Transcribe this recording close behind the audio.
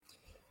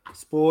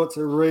Sports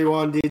at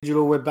Rewind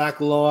Digital. We're back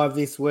live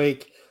this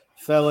week.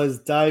 Fellas,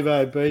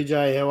 Davo,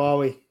 BJ, how are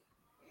we?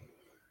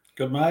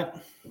 Good, mate.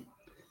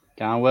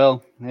 Going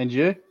well. And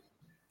you?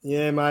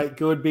 Yeah, mate.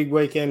 Good. Big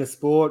weekend of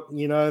sport.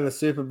 You know, the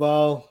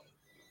Superbowl.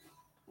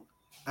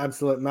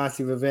 Absolute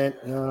massive event.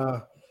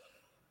 Got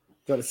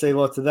to see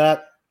lots of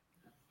that.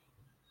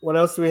 What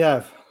else do we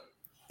have?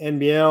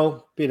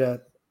 NBL, bit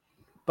of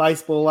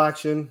baseball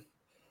action.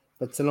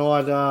 But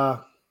tonight,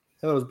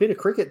 there was a bit of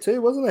cricket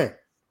too, wasn't there?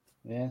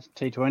 Yes,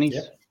 T20s.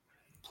 Yep.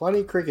 Plenty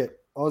of cricket.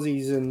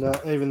 Aussies and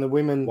even the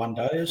women One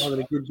days. having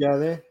a good go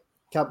there.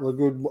 Couple of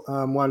good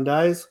one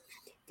days.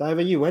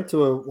 David, you went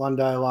to a one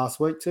day last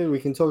week too. We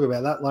can talk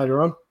about that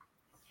later on.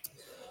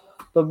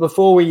 But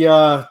before we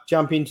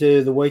jump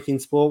into the week in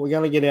sport, we're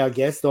going to get our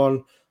guest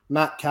on,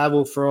 Matt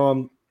Cavill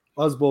from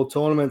Osborne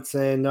Tournaments,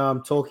 and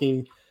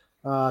talking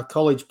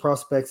college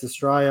prospects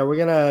Australia. We're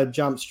going to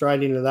jump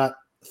straight into that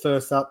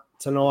first up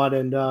tonight,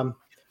 and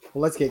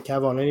let's get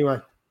Cav on anyway.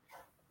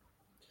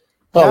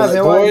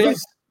 Hello,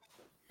 boys.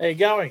 How you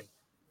going?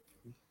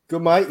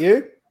 Good, mate.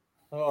 You?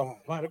 Oh,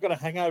 mate, I've got a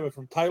hangover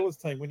from Taylor's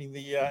team winning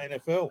the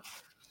NFL.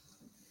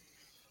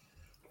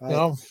 You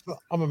know,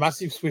 I'm a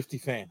massive Swiftie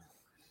fan.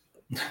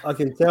 I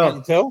can tell. Can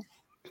you tell?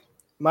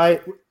 Mate,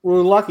 we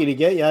were lucky to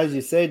get you, as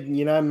you said.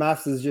 You know,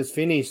 Maths has just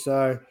finished,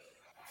 so...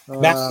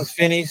 Maths has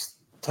finished.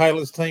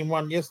 Taylor's team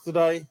won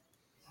yesterday.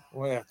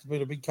 Wow, it's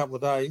been a big couple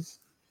of days.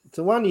 It's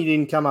a one you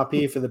didn't come up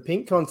here for the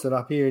Pink concert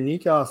up here in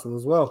Newcastle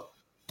as well.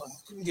 I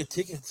couldn't get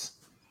tickets.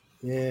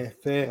 Yeah,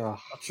 fair. I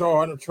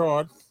tried.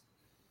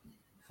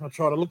 I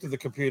looked at the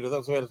computer. That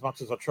was about as much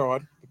as I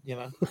tried. But, you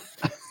know,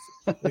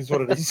 it is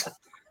what it is.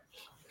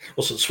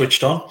 Was it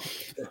switched on?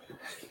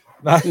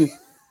 No.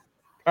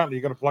 Apparently,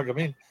 you've got to plug them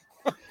in.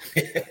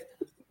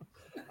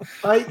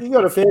 Hey, you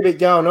got a fair bit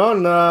going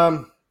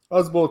on.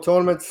 Osborne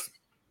Tournaments.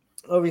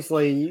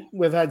 Obviously,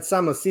 we've had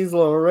Summer Sizzler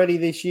already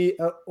this year.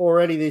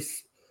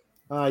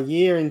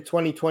 Year in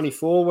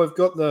 2024, we've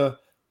got the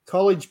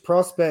College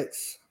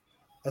Prospects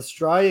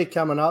Australia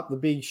coming up, the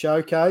big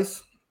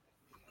showcase.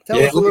 Tell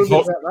us a little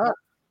bit about that.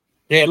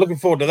 Yeah, looking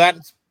forward to that.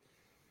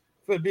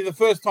 It'll be the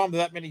first time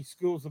that many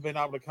schools have been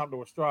able to come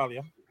to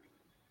Australia.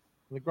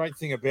 The great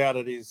thing about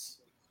it is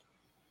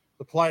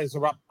the players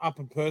are up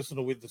and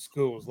personal with the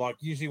schools. Like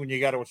usually when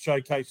you go to a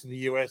showcase in the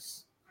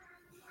US,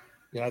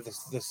 you know,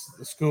 the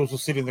schools will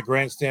sit in the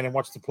grandstand and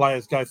watch the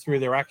players go through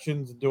their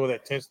actions and do all their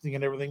testing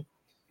and everything.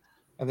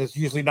 And there's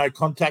usually no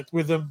contact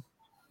with them.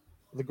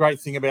 The great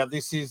thing about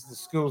this is the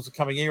schools are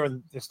coming here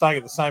and they're staying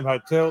at the same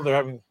hotel. They're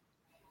having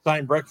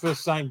same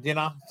breakfast, same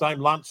dinner, same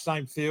lunch,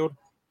 same field.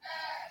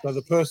 So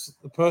the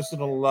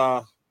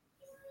personal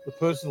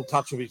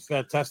touch will be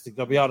fantastic.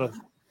 They'll be able to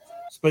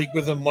speak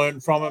with them, learn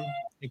from them,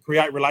 and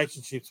create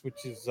relationships,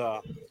 which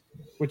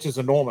is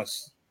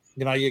enormous.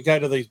 You know, you go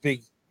to these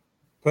big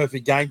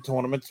perfect game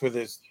tournaments where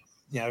there's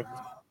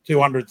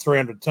 200,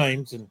 300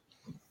 teams, and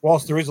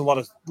whilst there is a lot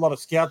of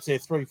scouts there,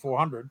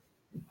 300-400,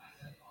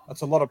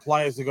 that's a lot of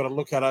players they've got to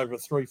look at over a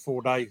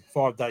 3-4 day,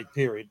 5 day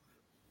period.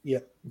 Yeah,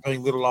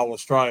 being little old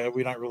Australia,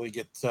 we don't really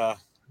get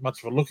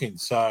much of a look in.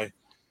 So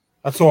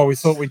that's why we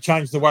thought we'd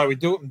change the way we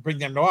do it and bring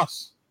them to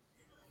us.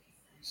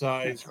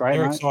 So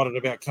they're excited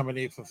about coming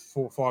here for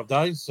 4 or 5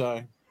 days.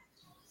 So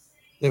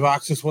they've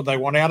asked us what they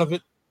want out of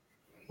it.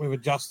 We've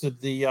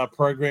adjusted the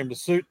program to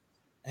suit,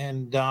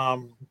 and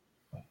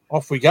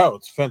off we go.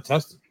 It's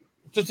fantastic.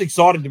 It's just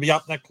exciting to be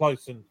up that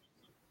close and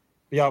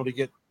be able to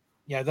get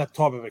that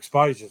type of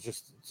exposure.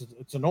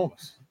 It's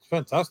enormous. It's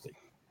fantastic.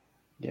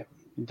 Yeah,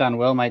 you've done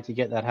well, mate, to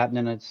get that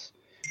happening. It's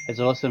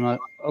awesome. A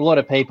lot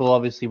of people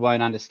obviously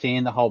won't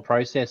understand the whole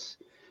process,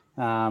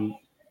 the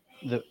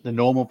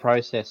normal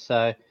process.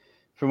 So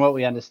from what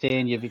we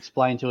understand, you've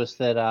explained to us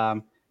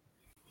that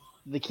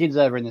the kids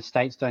over in the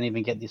States don't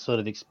even get this sort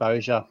of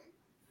exposure.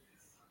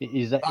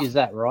 Is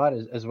that right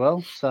as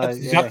well? So that's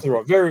exactly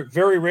right. Very,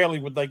 very rarely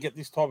would they get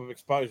this type of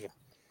exposure.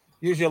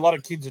 Usually a lot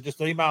of kids are just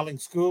emailing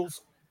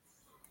schools,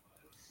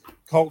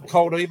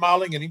 cold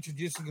emailing and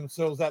introducing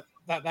themselves that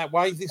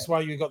way. This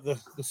way you've got the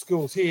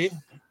schools here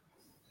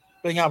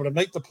being able to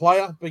meet the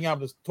player, being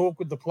able to talk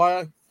with the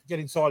player, get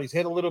inside his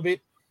head a little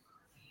bit,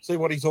 see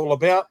what he's all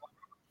about,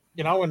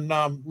 and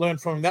learn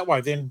from him that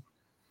way. Then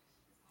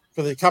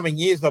for the coming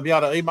years, they'll be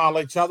able to email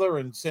each other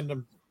and send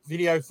them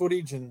video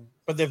footage,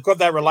 but they've got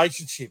that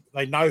relationship.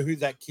 They know who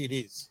that kid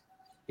is.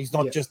 He's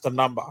not just a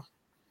number.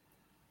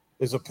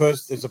 There's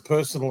a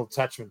personal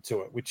attachment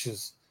to it, which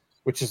is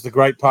the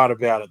great part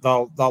about it.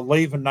 They'll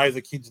leave and know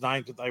the kids'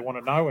 names that they want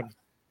to know, and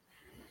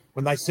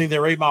when they see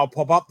their email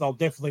pop up, they'll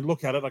definitely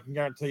look at it. I can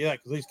guarantee you that,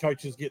 because these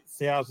coaches get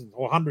thousands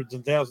or hundreds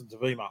and thousands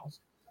of emails.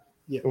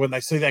 Yeah. But when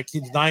they see that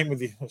kid's name with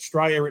the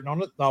Australia written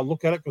on it, they'll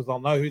look at it because they'll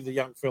know who the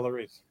young fella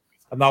is,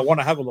 and they'll want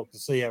to have a look to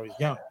see how he's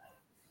going.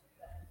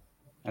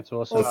 That's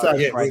awesome.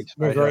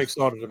 We're very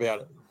excited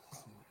about it.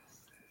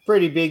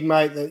 Pretty big,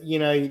 mate, that,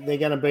 they're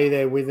going to be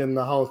there with them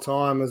the whole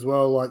time as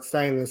well, like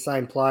staying in the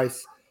same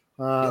place.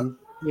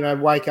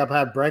 Wake up,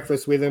 have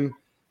breakfast with them,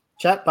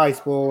 chat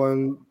baseball,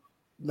 and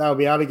they'll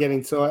be able to get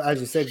inside, as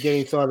you said, get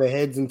inside their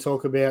heads and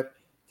talk about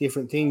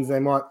different things. They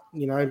might,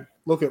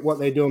 look at what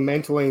they're doing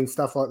mentally and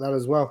stuff like that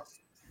as well.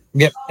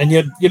 Yep, and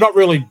you're not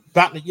really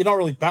battling. You're not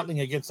really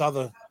battling against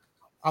other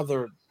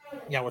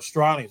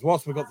Australians.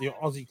 Whilst we've got the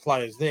Aussie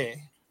players there,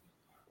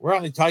 we're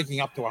only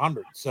taking up to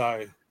 100,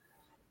 so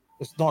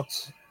it's not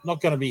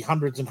going to be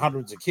hundreds and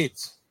hundreds of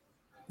kids.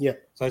 Yeah.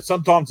 So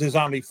sometimes there's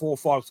only 4 or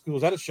 5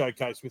 schools at a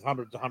showcase with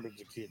hundreds and hundreds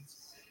of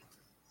kids.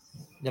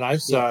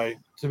 So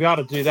to be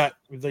able to do that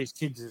with these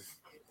kids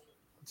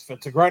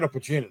it's a great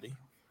opportunity.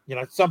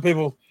 Some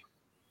people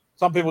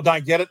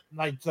don't get it.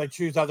 They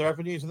choose other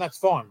avenues, and that's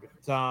fine.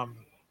 But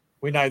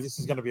we know this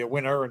is going to be a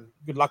winner, and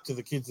good luck to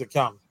the kids that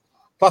come.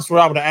 Plus, we're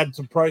able to add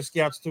some pro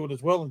scouts to it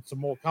as well, and some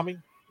more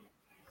coming.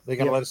 They're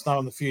going to let us know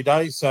in a few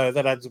days, so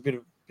that adds a bit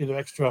of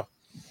extra,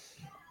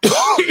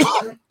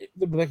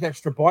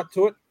 extra bite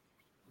to it.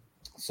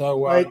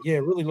 So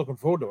really looking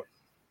forward to it.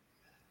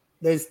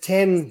 There's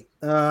 10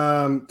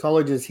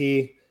 colleges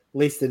here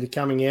listed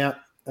coming out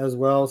as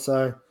well,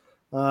 so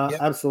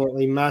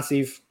absolutely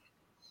massive.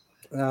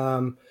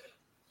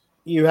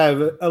 You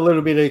have a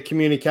little bit of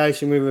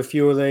communication with a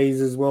few of these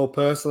as well.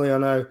 Personally, I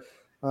know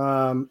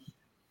a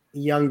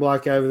young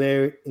bloke over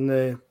there in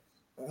the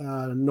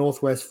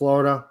Northwest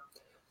Florida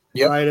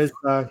Raiders.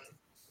 So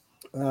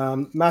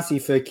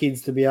massive for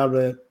kids to be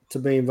able to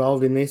be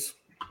involved in this.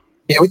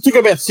 Yeah, we took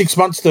about 6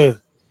 months to.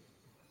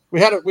 We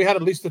had a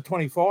list of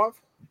 25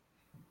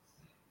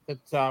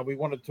 that we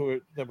wanted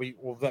to that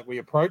we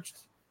approached,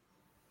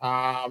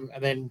 and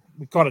then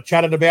we kind of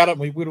chatted about it.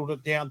 And we whittled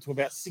it down to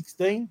about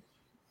 16,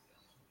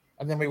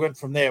 and then we went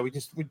from there. We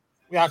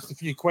asked a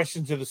few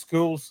questions of the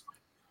schools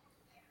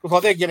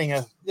because they're getting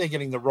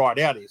the right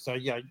out here. So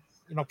you're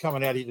not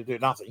coming out here to do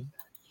nothing.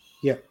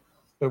 Yeah.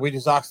 But we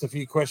just asked a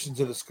few questions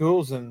of the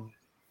schools, and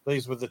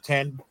these were the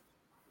 10.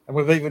 And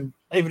we've even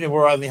if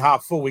we're only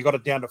half full, we got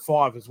it down to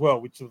 5 as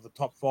well, which were the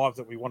top 5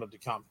 that we wanted to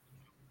come,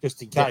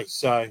 just in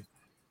case. Yeah. So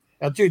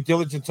our due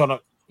diligence on it,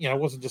 it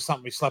wasn't just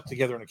something we slapped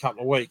together in a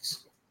couple of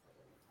weeks.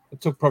 It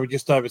took probably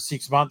just over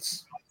 6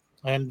 months.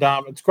 And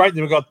it's great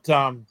that we've got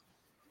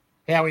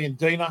Howie and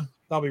Dina.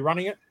 They'll be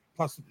running it,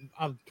 plus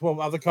 12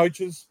 other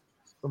coaches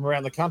from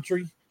around the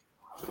country.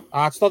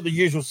 It's not the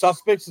usual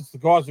suspects. It's the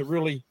guys that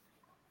really,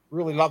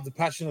 really love the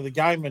passion of the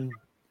game and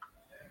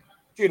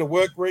due to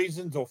work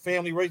reasons or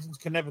family reasons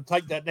can never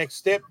take that next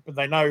step, but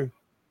they know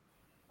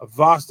a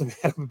vast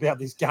amount about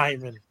this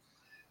game and,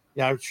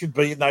 it should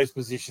be in those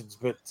positions.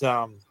 But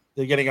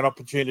they're getting an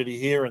opportunity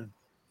here and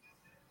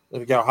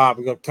they'll go hard.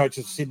 We've got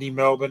coaches Sydney,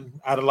 Melbourne,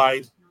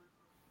 Adelaide,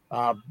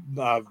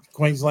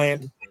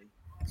 Queensland.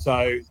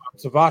 So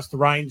it's a vast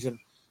range, and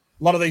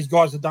a lot of these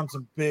guys have done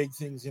some big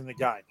things in the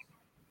game.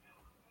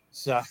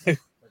 So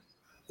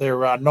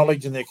their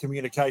knowledge and their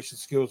communication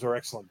skills are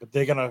excellent, but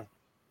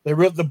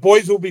the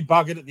boys will be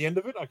buggered at the end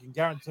of it. I can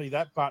guarantee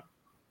that, but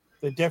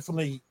they're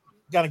definitely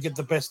going to get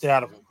the best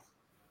out of them.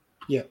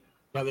 Yeah.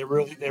 They're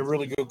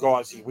really good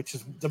guys here, which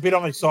is the bit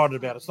I'm excited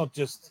about. It's not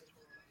just,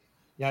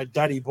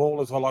 daddy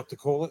ball, as I like to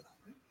call it.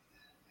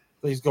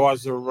 These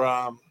guys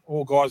are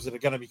all guys that are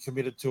going to be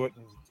committed to it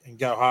and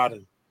go hard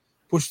and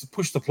push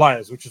the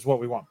players, which is what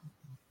we want.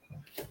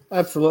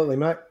 Absolutely,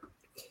 mate.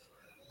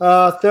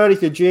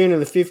 30th of June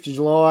and the 5th of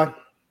July.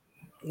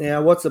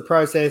 Now, what's the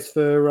process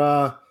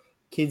for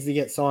kids to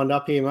get signed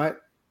up here, mate?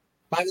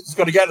 Mate, it's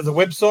got to go to the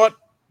website,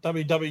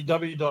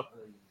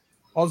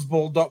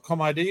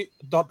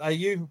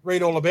 www.osball.com.au,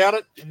 read all about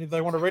it, and if they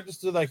want to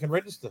register, they can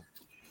register.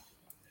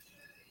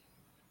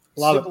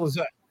 Simple as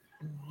that.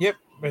 Yep.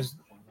 There's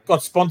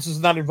got sponsors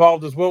and that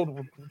involved as well,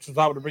 which was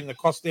able to bring the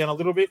cost down a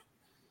little bit.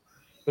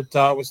 But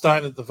we're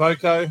staying at the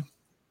Voco.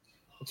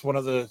 It's one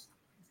of the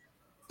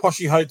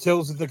poshy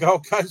hotels in the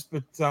Gold Coast,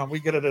 but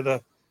we get it at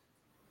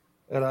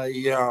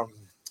a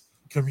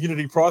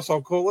community price,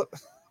 I'll call it.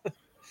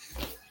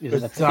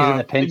 Isn't it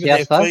a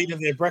penthouse, their feed and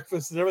their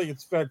breakfast and everything,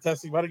 it's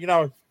fantastic. But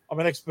I'm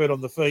an expert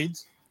on the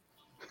feeds,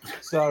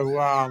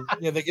 so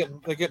they're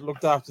getting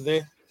looked after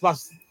there.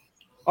 Plus,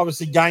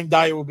 obviously, game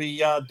day will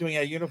be doing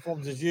our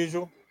uniforms as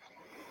usual.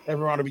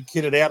 Everyone will be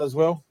kitted out as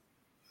well.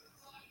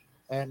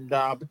 And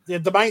but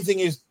the main thing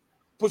is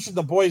pushing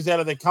the boys out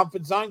of their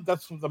comfort zone.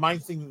 That's the main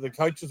thing that the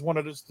coaches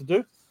wanted us to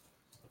do.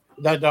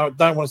 They don't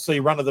want to see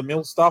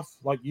run-of-the-mill stuff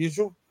like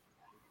usual.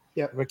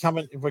 Yeah, if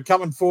we're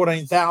coming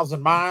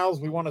 14,000 miles,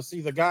 we want to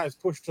see the guys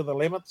push to the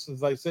limits, as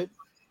they said.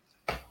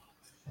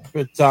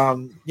 But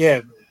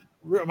mate,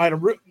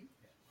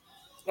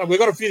 we've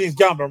got a few things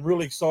going, but I'm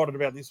really excited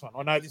about this one.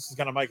 I know this is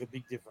going to make a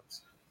big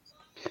difference.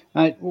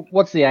 Mate,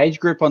 what's the age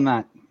group on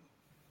that?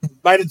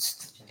 Mate,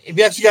 if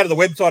you actually go to the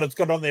website, it's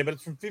got on there, but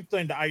it's from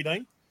 15 to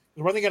 18.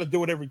 We're only going to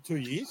do it every 2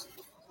 years.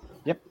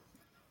 Yep.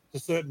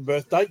 It's a certain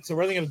birth date, so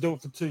we're only going to do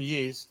it for 2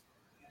 years.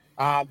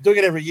 Doing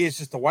it every year is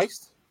just a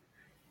waste.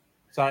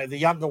 So the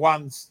younger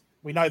ones,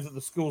 we know that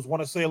the schools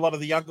want to see a lot of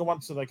the younger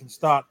ones so they can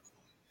start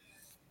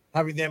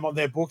having them on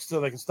their books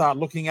so they can start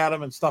looking at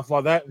them and stuff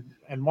like that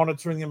and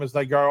monitoring them as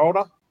they grow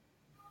older.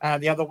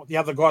 And the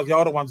other guys, the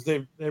older ones,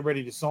 they're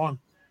ready to sign.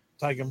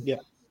 Take them,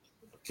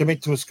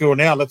 commit to a school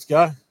now. Let's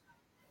go.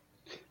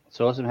 It's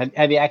awesome.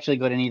 Have you actually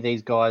got any of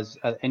these guys,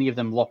 any of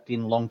them locked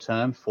in long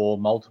term for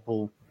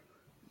multiple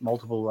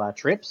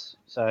trips?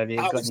 So have you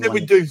got We said anyone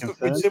we'd do. We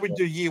confirmed? said we'd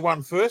do year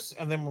one first,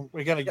 and then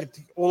we're going to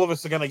all of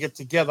us are going to get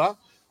together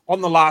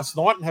on the last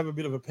night and have a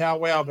bit of a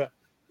powwow about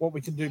what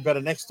we can do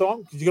better next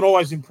time, because you can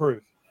always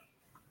improve.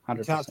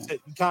 100%.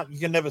 You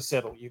can never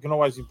settle. You can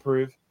always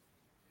improve.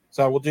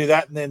 So we'll do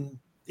that, and then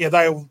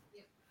they'll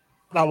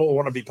all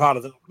want to be part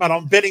of it. But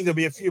I'm betting there'll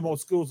be a few more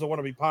schools that want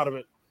to be part of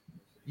it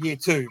year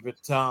two. But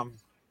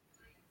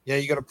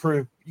you got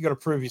to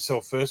prove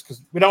yourself first,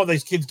 because we don't want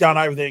these kids going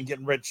over there and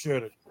getting red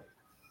shirted.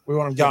 We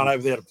want them going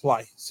over there to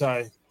play.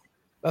 So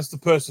that's the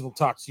personal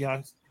touch,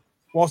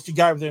 Whilst you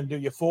go over there and do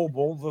your fall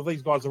ball,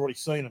 these guys have already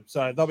seen them,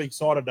 so they'll be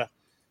excited to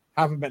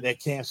have them at their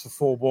camps for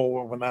fall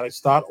ball when they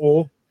start,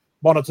 or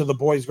monitor the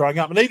boys growing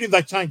up. And even if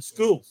they change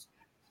schools,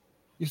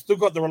 you've still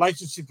got the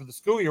relationship with the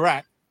school you're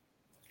at,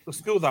 the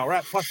school they were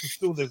at, plus the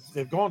school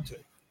they've gone to.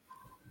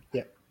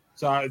 Yeah.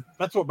 So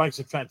that's what makes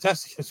it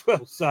fantastic as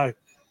well. So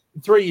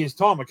in 3 years'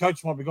 time, a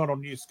coach might be going to a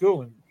new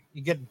school and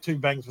you're getting 2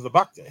 bangs for the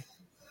buck there.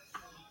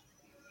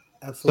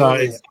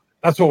 Absolutely. So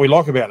that's what we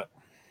like about it.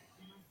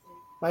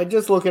 Mate,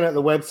 just looking at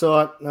the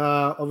website,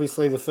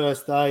 obviously the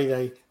first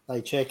day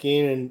they check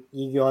in and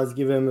you guys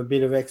give them a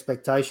bit of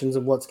expectations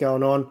of what's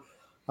going on.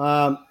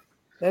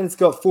 Then it's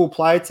got full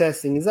play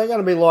testing. Is that going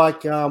to be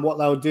like what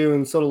they would do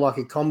in sort of like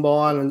a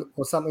combine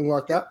or something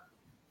like that?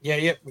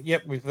 Yeah.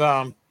 We've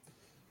gone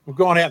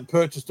out and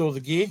purchased all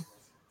the gear,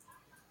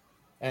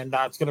 and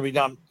it's going to be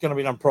done.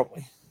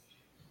 Properly.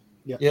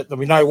 Yeah. There'll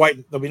be no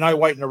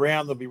waiting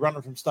around. They'll be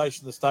running from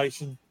station to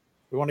station.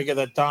 We want to get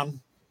that done.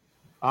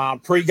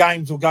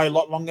 Pre-games will go a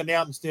lot longer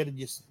now instead of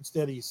your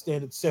standard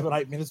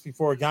 7-8 minutes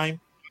before a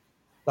game.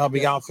 They'll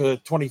be going for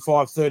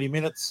 25, 30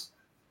 minutes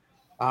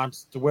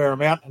to wear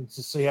them out and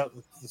to see how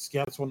the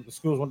schools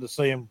want to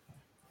see them.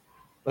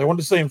 They want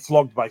to see them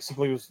flogged,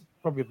 basically. It was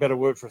probably a better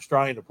word for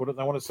Australian to put it.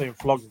 They want to see them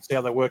flogged and see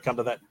how they work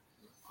under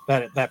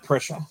that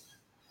pressure.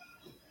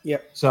 Yeah.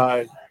 So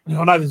I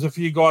know there's a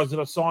few guys that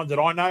are signed that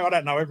I know. I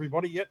don't know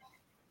everybody yet.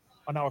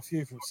 I know a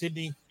few from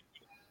Sydney,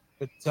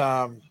 but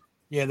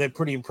they're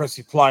pretty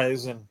impressive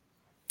players, and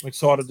I'm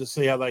excited to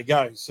see how they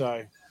go.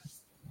 So,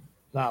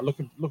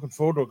 looking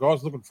forward to it,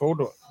 guys. Looking forward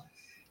to it.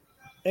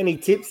 Any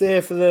tips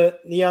there for the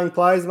young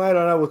players, mate?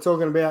 I know we're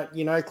talking about,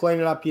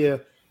 cleaning up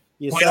your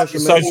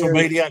social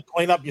media.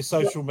 Clean up your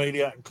social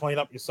media and clean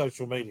up your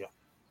social media.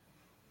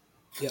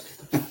 Yeah.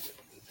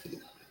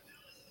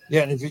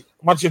 Yeah, and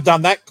once you've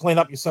done that, clean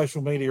up your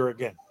social media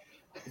again.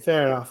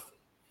 Fair enough.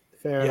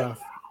 And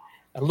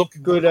look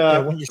good.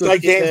 When you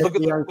shake hands, look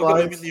at them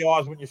players. in the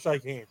eyes when you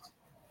shake hands.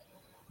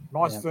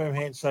 Nice firm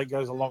handshake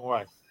goes a long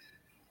way.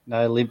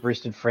 No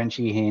limp-wristed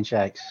Frenchie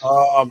handshakes.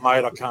 Oh,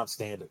 mate, I can't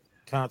stand it.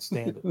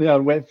 The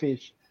old wet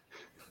fish.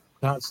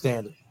 Can't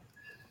stand it.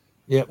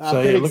 Yep.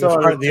 Pretty looking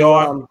straight in the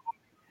excited eye.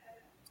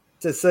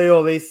 to see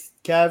all this,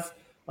 Cav.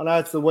 I know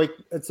it's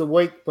the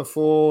week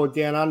before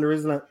Down Under,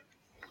 isn't it?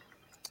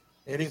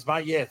 It is,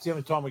 mate. Yeah, it's the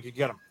only time we could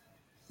get them.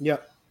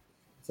 Yep.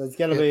 So it's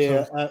going to be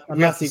a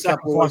massive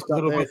couple of weeks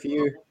up there for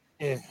you.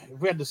 Yeah, if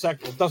we had to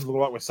it doesn't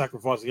look like we're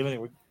sacrificing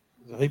anything.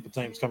 There's a heap of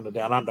teams coming to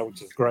Down Under,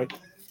 which is great.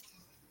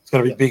 It's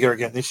going to be bigger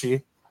again this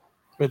year.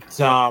 But,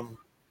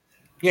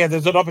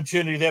 there's an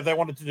opportunity there. If they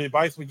wanted to do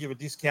both, we give a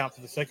discount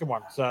for the second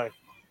one. So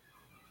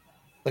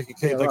they could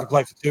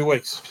play for 2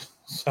 weeks.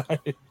 So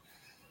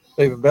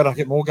even better,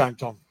 get more game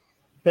time.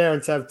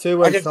 Parents have 2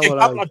 weeks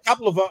holiday. A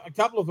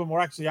couple of them were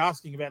actually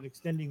asking about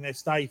extending their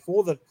stay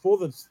for the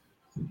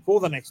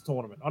next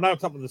tournament. I know a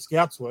couple of the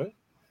scouts were,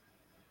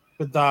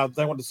 but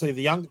they want to see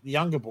the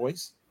younger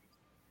boys.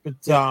 But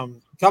a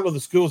couple of the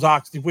schools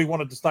asked if we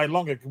wanted to stay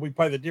longer, could we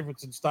pay the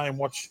difference and stay and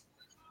watch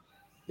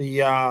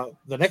the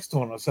next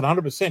tournament? I said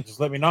 100%. Just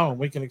let me know and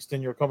we can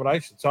extend your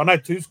accommodation. So I know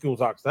 2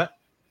 schools asked that.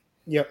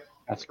 Yep,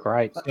 that's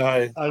great. So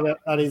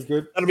that is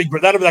good.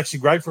 That'll be actually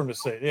great for them to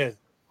see. Yeah.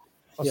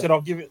 I said,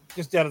 I'll give it,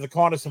 just out of the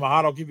kindness of my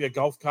heart, I'll give you a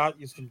golf cart.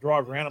 You can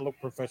drive around and look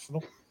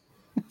professional.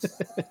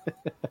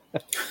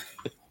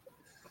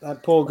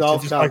 That poor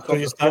golf cart. Make sure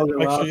you stay on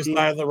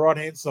the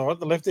right-hand side,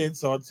 the left-hand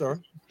side,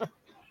 sorry.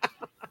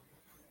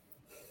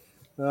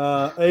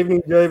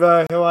 Evening,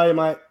 Juvo. How are you,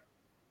 mate?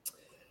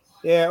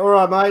 Yeah, all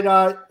right,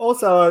 mate.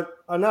 Also,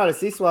 I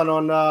noticed this one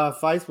on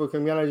Facebook.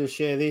 I'm going to just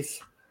share this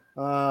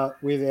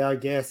with our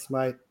guests,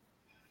 mate.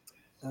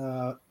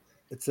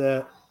 It's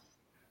a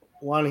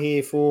one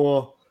here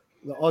for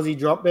the Aussie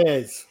Drop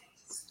Bears.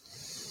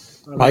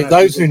 Mate,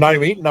 those who know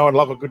me know I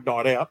love a good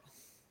night out.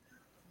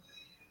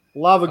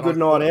 Love a good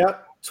night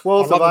out.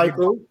 12th of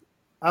April.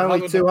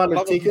 Only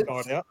 200 tickets.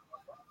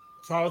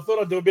 So I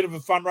thought I'd do a bit of a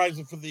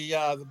fundraiser for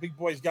the big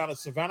boys going to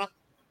Savannah.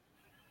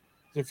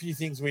 There's a few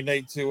things we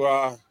need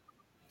to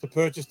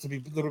purchase to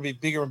be a little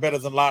bit bigger and better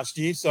than last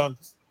year. So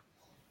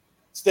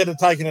instead of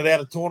taking it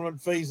out of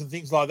tournament fees and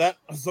things like that,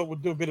 I thought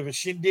we'd do a bit of a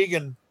shindig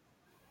and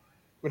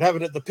we'd have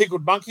it at the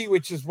Pickled Monkey,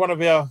 which is one of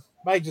our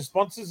major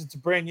sponsors. It's a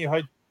brand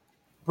new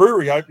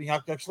brewery opening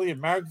up actually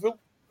in Marrickville.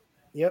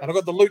 Yep. And I've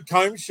got the Luke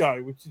Combs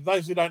show, which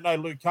those who don't know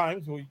Luke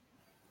Combs, well,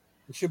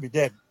 he should be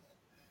dead.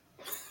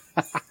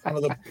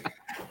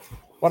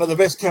 one of the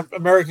best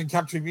American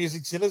country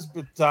music singers,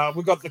 but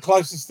we've got the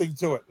closest thing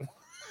to it.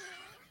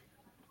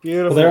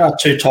 Beautiful. Well, there are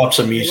two types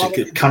of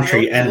music,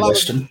 country and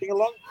western.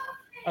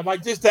 And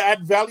mate, just to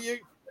add value,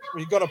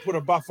 you've got to put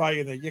a buffet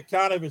in there. You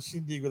can't have a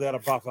shindig without a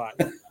buffet.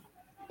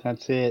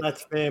 That's it.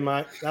 That's fair,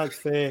 mate. That's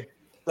fair.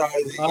 So,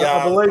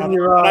 I believe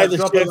you're I know the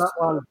dropping chef, that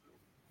one.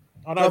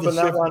 I know the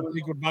chef of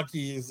Big Good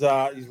Monkey is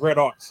red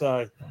hot,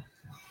 so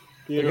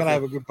we're going to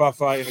have a good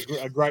buffet and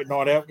a great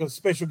night out. We've got a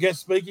special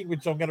guest speaking,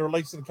 which I'm going to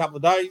release in a couple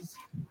of days.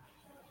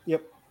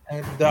 Yep.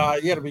 And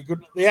it'll be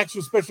good. The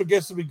actual special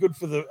guests will be good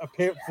for the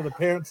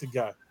parents to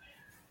go.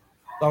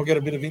 They'll get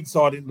a bit of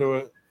insight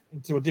into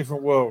a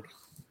different world.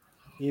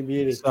 You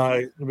beauty.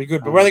 So it'll be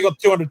good. But we only got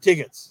 200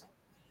 tickets.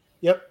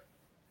 Yep.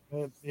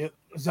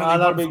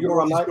 That'll be a good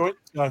one, mate.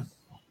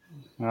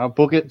 I'll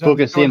book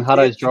us in.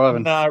 Hutto's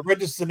driving.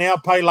 Register now,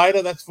 pay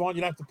later. That's fine.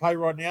 You don't have to pay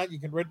right now. You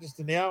can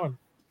register now,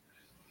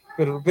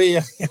 but it'll be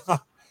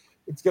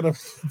it's gonna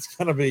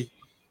be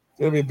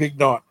a big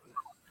night.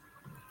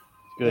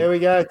 Good. There we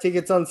go.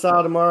 Tickets on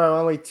sale tomorrow.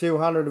 Only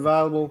 200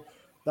 available.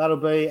 That'll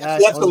be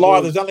at that's a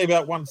lie. There's only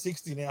about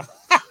 160 now.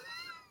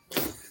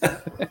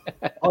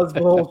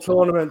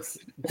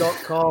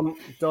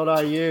 osballtournaments.com.au.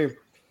 Yep.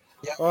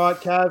 All right,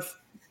 Cav.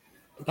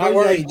 No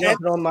worries,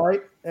 jumping on, mate,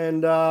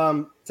 and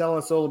tell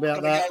us all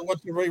about that. Go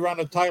watch the rerun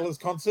of Taylor's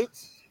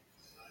concerts.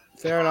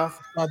 Fair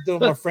enough. I'm doing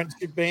my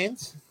friendship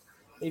bands.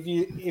 If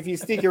you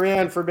stick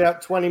around for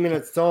about 20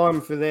 minutes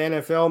time for the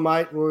NFL,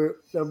 mate,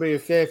 there'll be a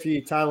fair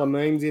few Taylor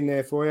memes in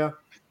there for you.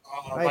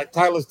 Oh, mate,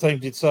 Taylor's team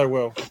did so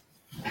well.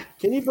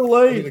 Can you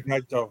believe? Did a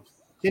great job.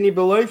 Can you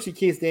believe she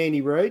kissed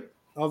Andy Reid?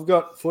 I've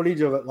got footage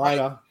of it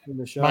later in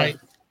the show. Mate,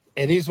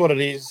 it is what it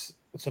is.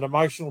 It's an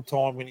emotional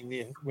time winning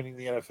the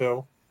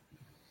NFL.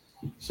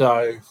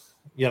 So,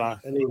 it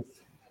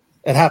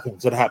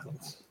happens. It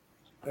happens.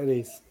 It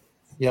is.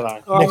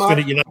 Next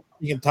minute, you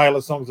can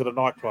Taylor songs at a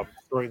nightclub at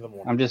 3 in the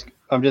morning.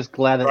 I'm just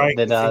glad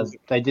that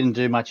they didn't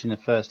do much in the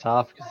first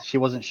half because she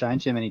wasn't shown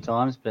too many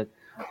times. But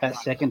that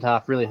second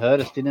half really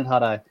hurt us, didn't it,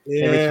 Hutto?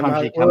 Yeah, every time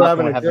mate, she came up,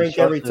 having a drink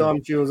every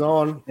time she was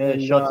on. Yeah,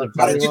 shots of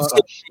I did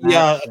see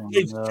a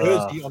Chiefs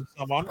jersey on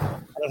someone,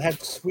 and it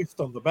had Swift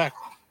on the back.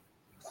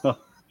 Of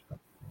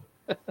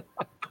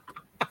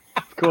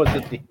course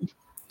it did.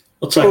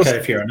 It's okay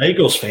if you're an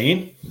Eagles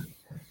fan.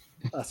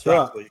 That's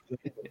right.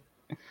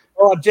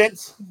 All right,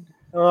 gents.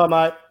 All right,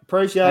 mate.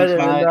 Appreciate it.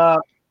 Mate.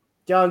 And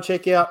go and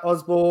check out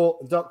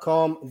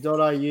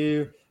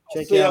osball.com.au.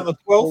 Check out the 12th.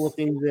 all the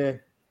things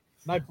there.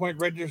 No point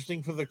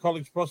registering for the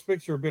college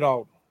prospects. You're a bit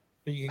old.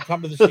 But you can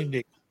come to the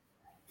shindig.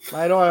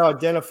 Mate, I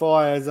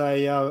identify as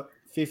a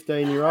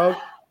 15-year-old.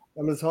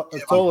 I'm as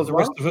tall as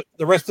one.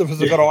 The rest of us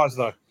have got eyes,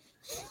 though.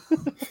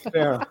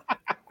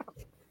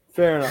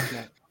 Fair enough,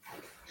 mate.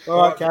 All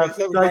right, Cav.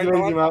 Take it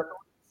easy, mate.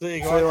 See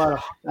you See guys. you later.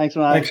 Thanks,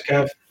 mate. Thanks,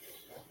 Kev.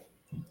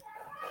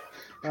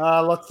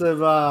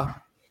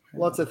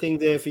 Lots of things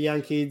there for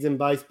young kids in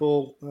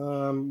baseball.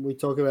 We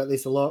talk about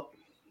this a lot.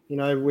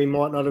 We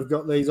might not have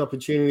got these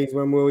opportunities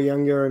when we were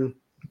younger, and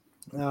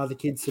the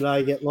kids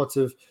today get lots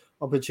of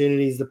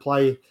opportunities to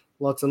play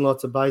lots and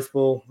lots of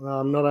baseball,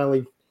 not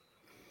only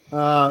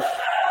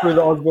through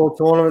the Osball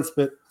tournaments,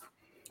 but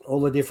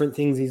all the different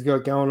things he's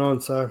got going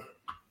on. So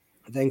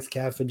thanks,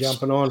 Cav, for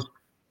jumping on.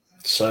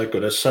 So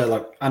good. It's so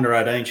like under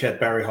 18, you had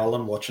Barry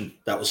Holland watching.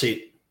 That was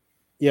it.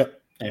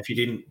 Yep. And if you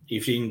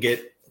didn't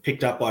get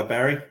picked up by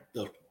Barry,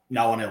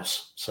 no one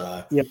else.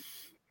 So yep.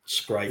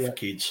 It's great for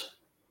kids.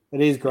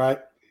 It is great.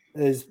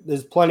 There's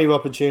plenty of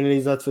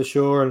opportunities, that's for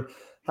sure. And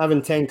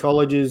having 10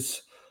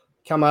 colleges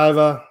come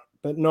over,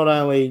 but not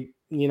only,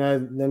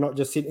 they're not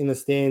just sitting in the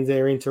stands,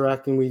 they're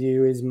interacting with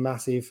you is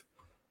massive.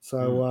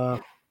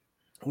 So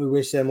we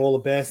wish them all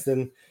the best.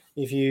 And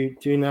if you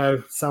do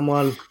know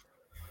someone,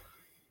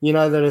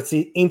 that it's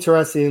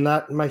interested in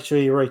that, make sure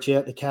you reach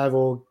out to Cav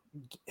or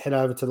head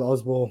over to the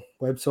Osball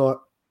website.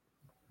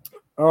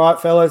 All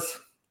right, fellas,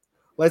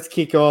 let's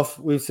kick off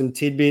with some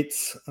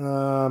tidbits.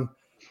 I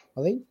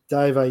think,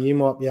 Dave, you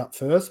might be up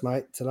first,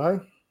 mate, today.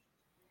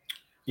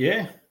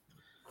 Yeah.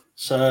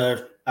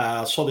 So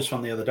I saw this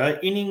one the other day.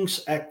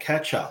 Innings at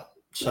catcher.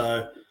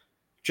 So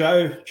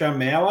Joe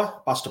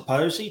Mauer, Buster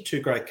Posey, 2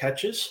 great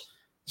catches,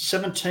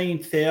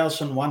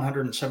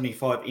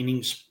 17,175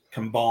 innings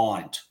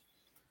combined.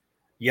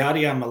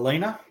 Yadier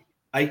Molina,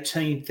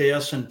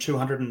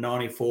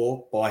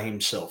 18,294 by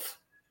himself.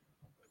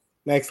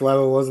 Next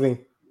level,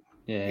 wasn't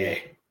he? Yeah.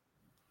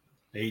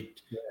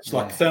 It's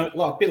like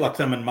a bit like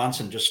Thurman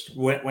Munson, just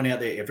went out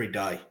there every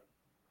day.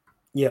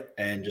 Yep.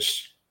 And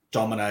just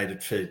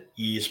dominated for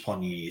years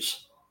upon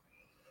years.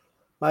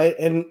 Mate,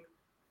 and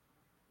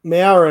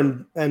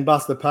Mauer and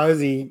Buster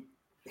Posey,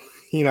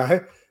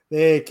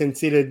 they're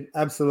considered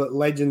absolute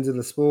legends of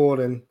the sport.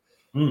 And,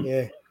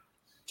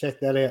 check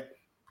that out.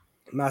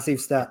 Massive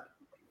stat.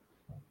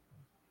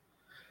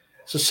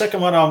 So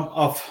second one,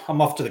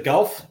 I'm off to the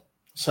golf.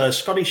 So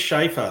Scotty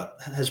Schaffer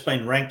has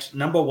been ranked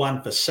number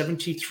 1 for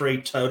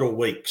 73 total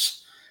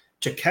weeks.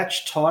 To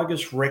catch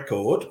Tiger's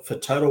record for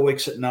total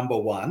weeks at number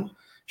 1,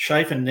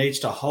 Schaffer needs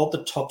to hold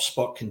the top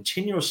spot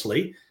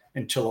continuously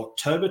until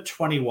October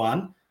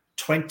 21,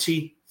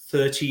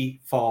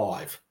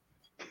 2035.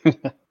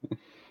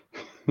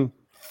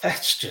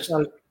 That's just...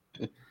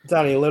 It's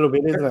only a little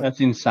bit, isn't it? That's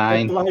It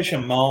insane. blows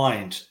your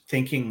mind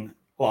thinking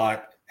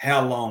like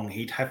how long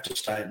he'd have to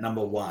stay at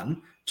number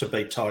one to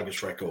beat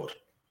Tiger's record.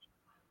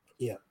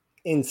 Yeah,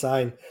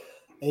 insane.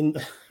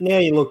 And now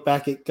you look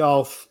back at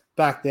golf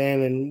back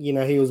then, and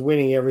he was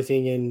winning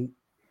everything and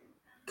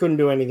couldn't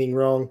do anything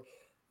wrong.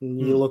 And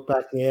you look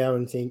back now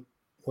and think,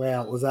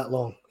 wow, it was that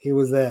long. He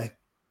was there,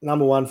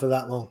 number one for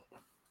that long.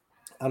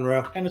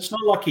 Unreal. And it's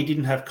not like he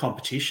didn't have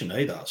competition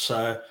either.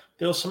 So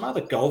there were some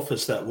other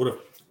golfers that would have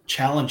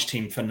challenged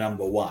him for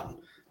number one.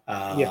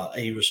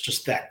 He was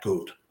just that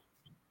good.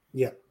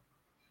 Yeah,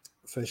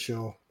 for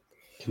sure.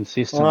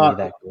 Consistently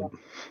that good.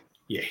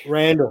 Yeah.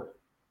 Randall,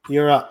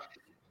 you're up.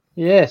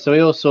 Yeah, so we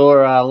all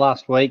saw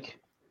last week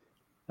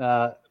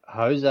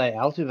Jose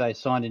Altuve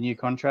signed a new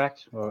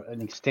contract or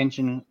an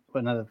extension for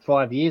another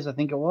 5 years, I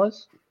think it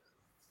was,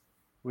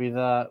 with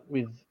the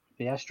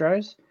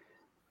Astros.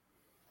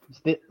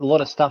 A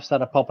lot of stuff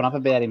started popping up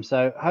about him.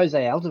 So Jose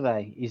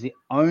Altuve is the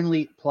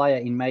only player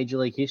in Major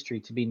League history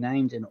to be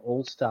named an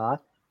All-Star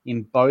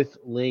in both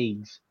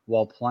leagues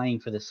while playing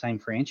for the same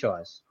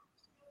franchise.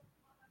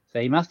 So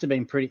he must have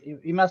been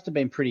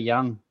pretty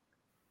young.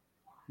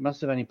 He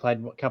must have only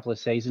played a couple of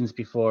seasons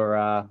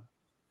before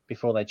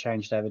they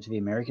changed over to the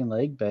American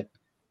League. But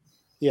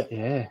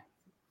yeah,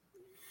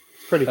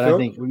 pretty cool. I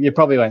think you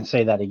probably won't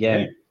see that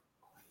again.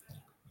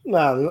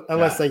 No,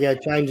 unless they go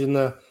changing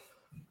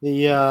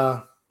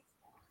the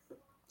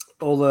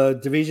all the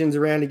divisions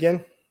around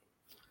again.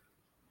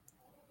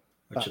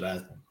 Which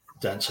I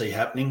don't see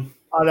happening.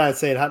 I don't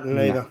see it happening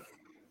either.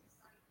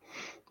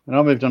 And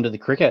I moved on to the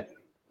cricket.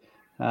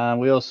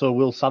 We all saw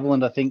Will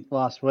Sutherland, I think,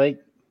 last week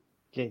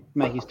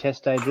make his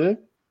test debut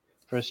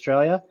for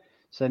Australia.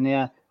 So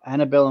now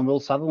Annabelle and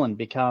Will Sutherland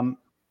become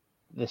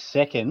the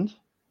second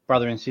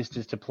brother and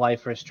sisters to play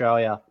for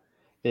Australia.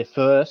 Their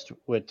first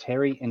were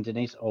Terry and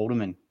Denise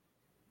Alderman.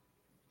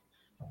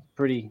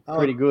 Pretty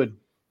good.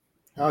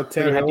 Oh,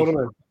 Terry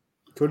Alderman.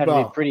 Good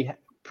ball.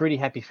 Pretty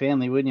happy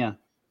family, wouldn't you?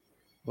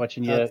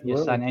 Watching your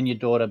son and your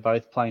daughter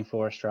both playing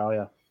for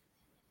Australia.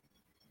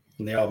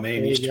 And the old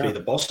man used to be the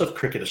boss of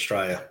Cricket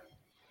Australia.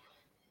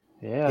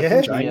 Yeah, I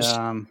think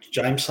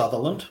James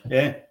Sutherland.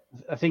 Yeah,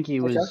 I think he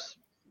was.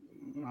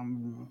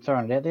 I'm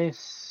throwing it out there.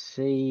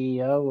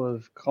 CEO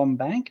of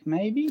CommBank,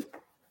 maybe.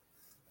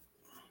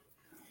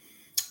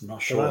 I'm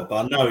not sure,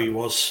 but I know he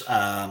was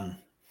in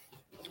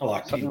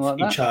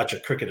charge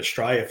of Cricket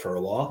Australia for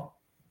a while.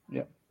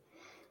 Yep.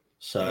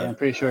 So I'm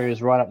pretty sure he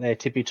was right up there,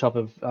 tippy top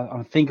of.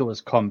 I think it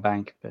was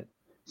CommBank, but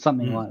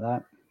something like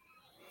that.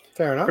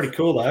 Fair enough. Pretty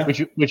cool though.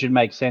 Which would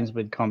make sense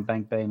with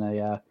CommBank being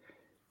a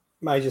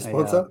major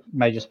sponsor.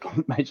 Major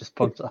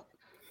sponsor.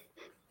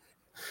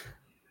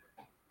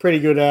 Pretty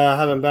good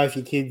having both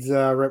your kids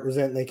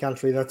represent their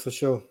country, that's for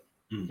sure.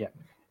 Yeah,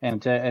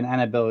 and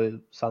Annabelle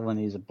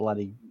Sutherland is a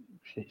bloody.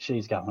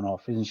 She's going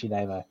off, isn't she,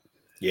 Davo?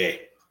 Yeah.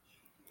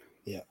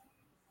 I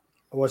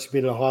watched a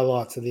bit of the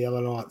highlights of the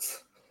other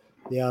nights.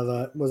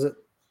 Was it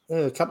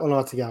a couple of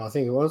nights ago? I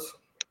think it was.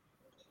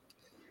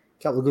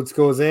 A couple of good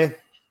scores there.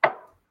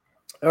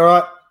 All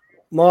right,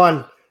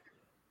 mine.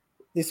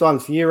 This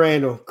one's for you,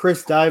 Randall.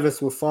 Chris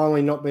Davis will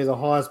finally not be the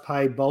highest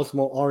paid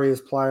Baltimore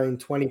Orioles player in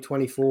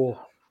 2024.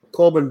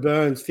 Corbin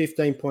Burns,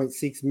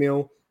 15.6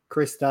 mil.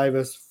 Chris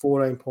Davis,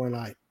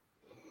 14.8.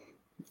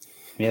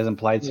 He hasn't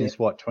played since,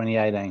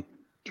 2018?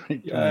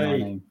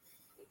 2019.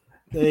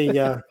 There you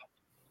go.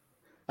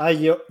 Hey,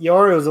 your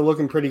Orioles are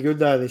looking pretty good,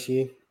 though, this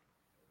year.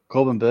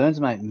 Corbin Burns,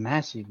 mate,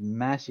 massive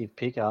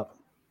pickup.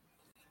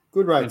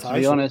 Good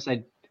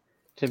rotation.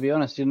 To be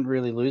honest, didn't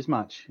really lose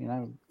much.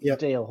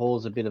 DL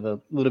Hall's a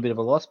little bit of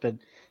a loss, but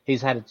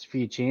he's had a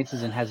few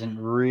chances and hasn't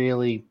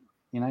really,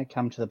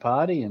 come to the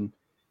party. And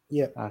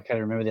I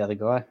can't remember the other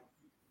guy.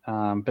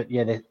 But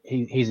yeah,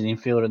 he's an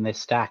infielder and they're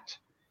stacked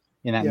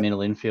in that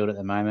middle infield at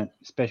the moment,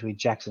 especially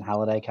Jackson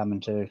Halliday coming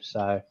too.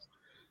 So,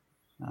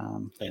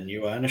 and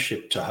new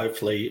ownership to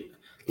hopefully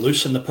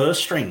loosen the purse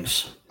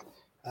strings.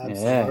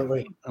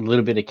 Absolutely. Yeah, a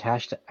little bit of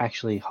cash to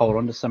actually hold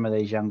on to some of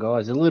these young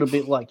guys. A little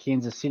bit like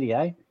Kansas City,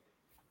 eh?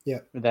 Yeah.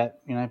 With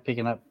that,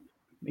 picking up,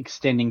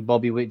 extending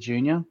Bobby Witt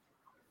Jr.,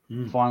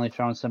 finally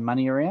throwing some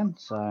money around.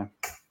 So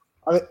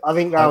I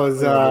think that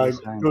was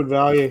good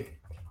value.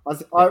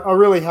 I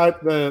really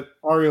hope the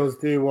Orioles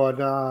do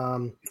what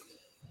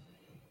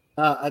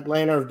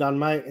Atlanta have done,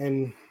 mate,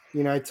 and,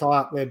 tie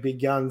up their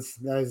big guns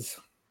those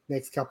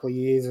next couple of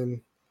years and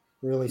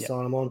really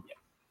sign them on.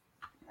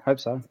 Hope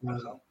so.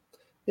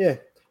 Yeah.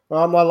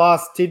 Well, my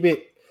last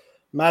tidbit.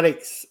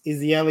 Maddox is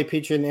the only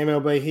pitcher in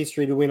MLB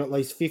history to win at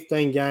least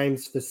 15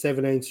 games for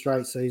 17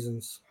 straight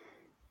seasons.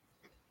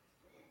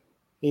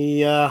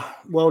 He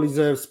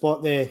well-deserved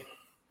spot there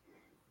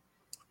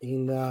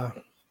in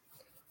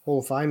Hall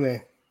of Fame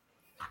there.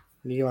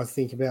 What do you guys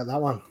think about that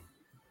one?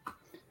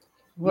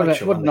 What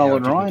did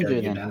Nolan Ryan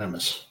do then?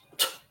 Unanimous.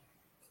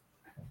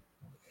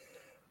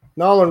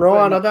 Nolan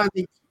Ryan, I don't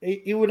think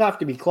he would have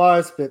to be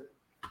close, but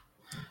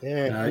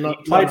Yeah, He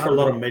played for a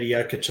lot of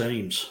mediocre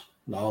teams,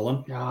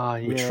 Nolan, Oh,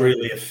 yeah. which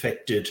really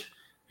affected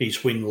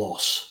his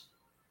win-loss.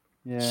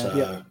 Yeah.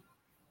 So,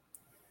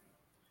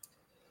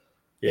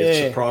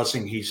 it's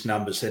surprising his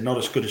numbers. They're not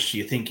as good as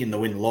you think in the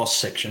win-loss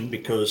section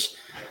because,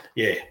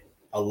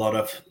 a lot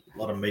of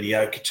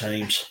mediocre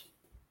teams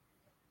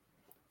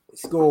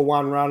score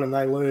one run and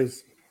they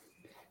lose.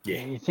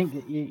 Yeah, You think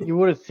that you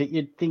would have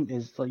you'd think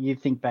there's like you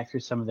think back through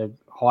some of the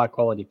high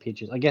quality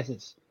pitches. I guess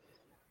it's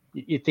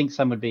you think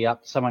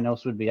someone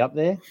else would be up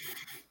there.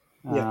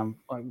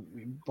 Like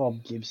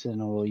Bob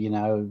Gibson or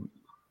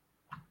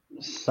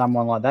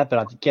someone like that. But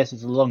I guess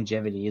it's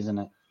longevity, isn't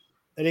it?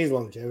 It is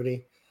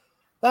longevity.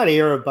 That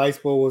era of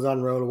baseball was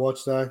unreal to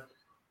watch, though.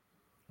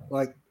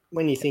 Like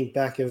when you think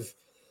back of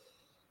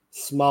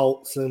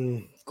Smoltz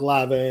and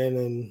Glavin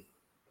and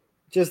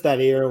just that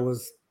era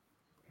was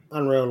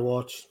unreal to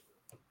watch.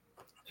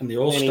 and the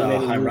All-Star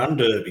home run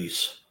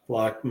derbies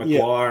like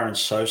Maguire and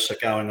Sosa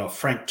going off,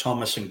 Frank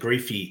Thomas and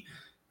Griffey,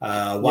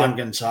 Juan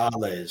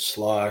Gonzalez,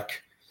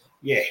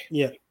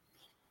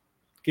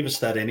 give us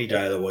that any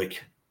day of the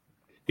week.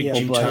 Big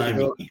Jim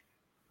Tomey.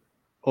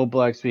 All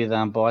blokes with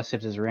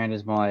biceps as round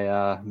as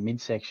my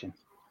midsection.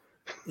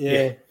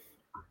 Yeah.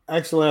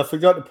 Actually, I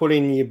forgot to put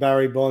in your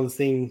Barry Bonds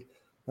thing.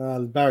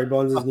 Barry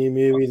Bonds' new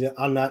movie, The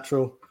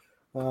Unnatural.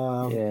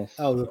 Yes.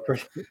 That was a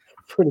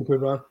pretty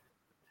good one.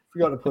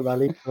 Forgot to put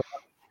that in.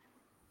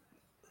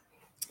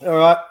 All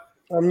right.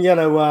 I'm going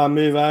to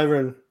move over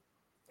and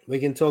we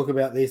can talk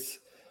about this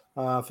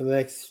for the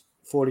next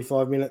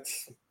 45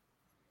 minutes,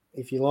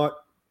 if you like.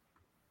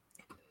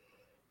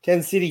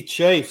 Kansas City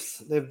Chiefs.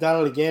 They've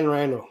done it again,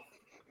 Randall.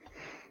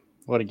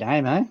 What a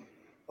game, eh?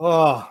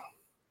 Oh,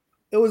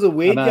 it was a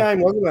weird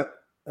game, wasn't it?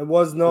 It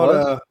was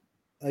not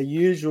a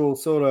usual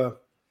sort of,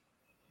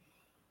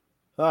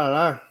 I don't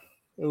know.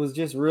 It was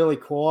just really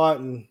quiet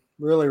and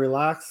really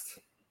relaxed.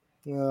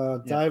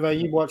 Davo,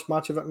 you watched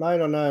much of it,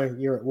 mate? I know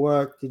you're at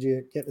work. Did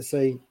you get to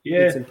see?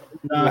 Yeah,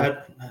 I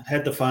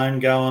had the phone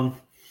going,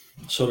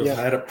 sort of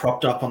had it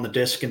propped up on the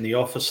desk in the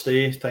office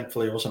there.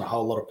 Thankfully, there wasn't a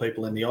whole lot of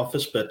people in the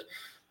office, but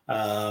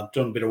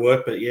doing a bit of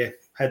work. But,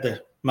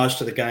 had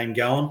most of the game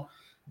going.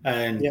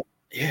 And,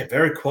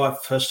 very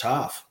quiet first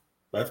half.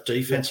 Both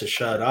defenses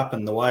showed up,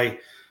 and the way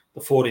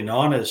the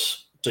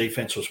 49ers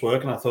defense was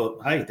working, I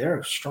thought, hey, they're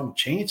a strong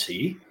chance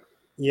here.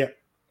 Yeah.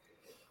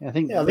 I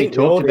think we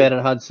talked about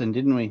it, Hudson,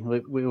 didn't we?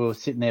 We were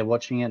sitting there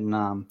watching it,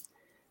 and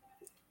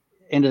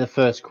end of the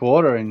first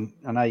quarter, and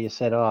I know you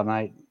said, "Oh,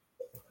 mate,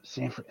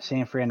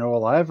 San Fran are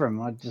all over them."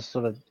 I just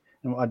sort of,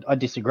 I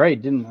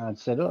disagreed, didn't I? I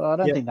said, "Oh, I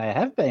don't think they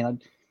have been."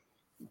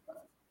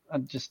 I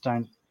just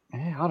don't.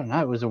 I don't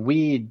know. It was a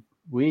weird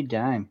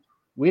game,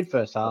 weird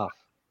first half.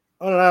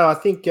 I don't know. I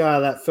think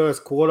that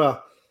first quarter,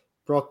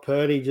 Brock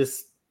Purdy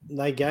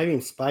they gave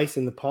him space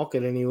in the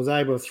pocket, and he was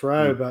able to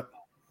throw, but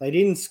they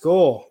didn't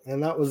score,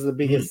 and that was the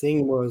biggest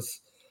thing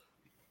was,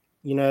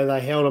 they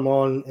held them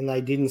on and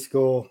they didn't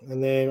score.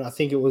 And then I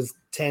think it was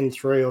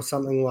 10-3 or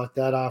something like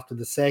that after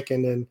the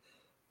second, and it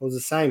was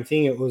the same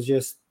thing. It was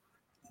just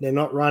they're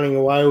not running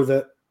away with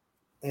it,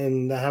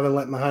 and they haven't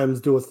let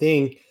Mahomes do a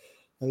thing.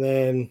 And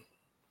then,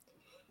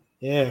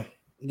 it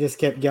just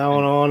kept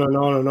going on and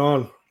on and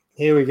on.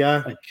 Here we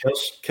go.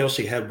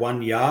 Kelsey had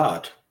 1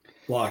 yard.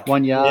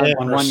 1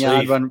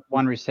 yard,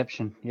 one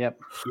reception. Yep.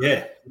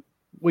 Yeah.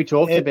 We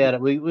talked about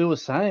it. We were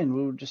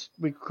saying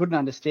we couldn't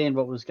understand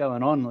what was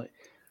going on.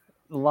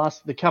 Like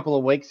the couple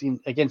of weeks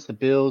against the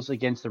Bills,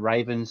 against the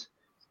Ravens,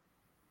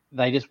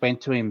 they just went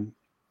to him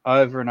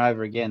over and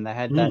over again. They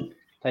had that.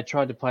 They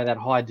tried to play that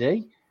high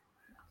D,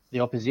 the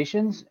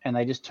oppositions, and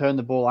they just turned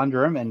the ball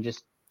under him and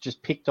just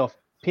picked off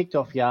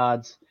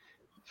yards,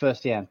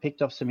 first down,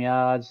 picked off some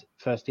yards,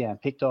 first down,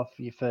 picked off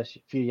your first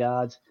few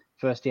yards,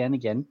 first down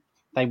again.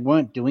 They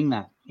weren't doing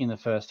that in the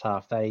first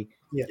half. They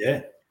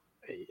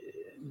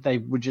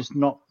were just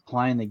not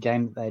playing the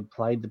game that they'd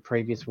played the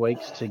previous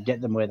weeks to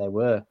get them where they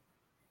were.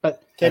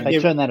 But they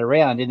turned that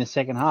around in the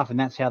second half, and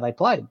that's how they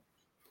played.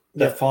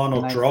 That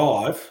final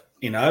drive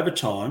in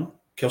overtime,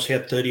 Kelsey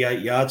had 38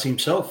 yards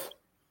himself.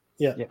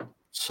 Yeah.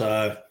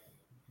 So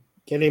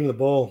get him the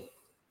ball.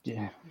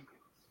 Yeah.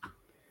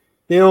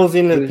 Bills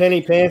in the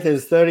Penny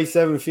Panthers,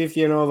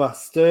 37.50 and over.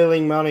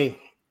 Sterling money.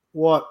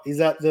 What is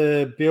that?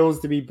 The Bills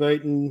to be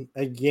beaten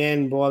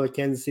again by the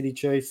Kansas City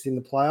Chiefs in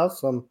the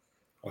playoffs?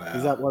 Wow.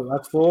 Is that what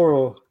that's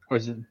for, or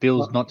is it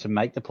Bills not to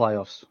make the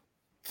playoffs?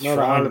 Not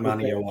throwing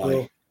money away.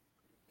 Sure.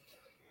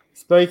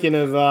 Speaking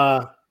of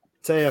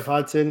TF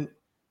Hudson,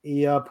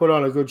 he put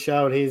on a good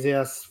show at his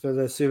house for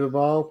the Super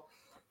Bowl.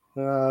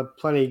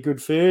 Plenty of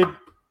good food.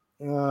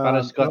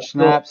 Butterscotch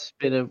snaps,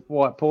 bit of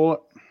white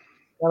port.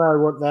 I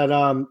don't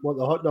know what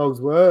the hot dogs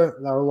were.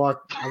 They were like,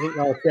 I think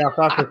they were South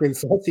African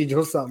sausage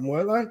or something,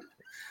 weren't they?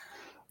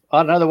 I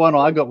don't know. The one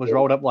I got was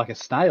rolled up like a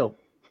snail.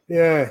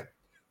 Yeah,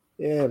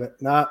 but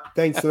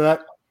thanks for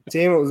that,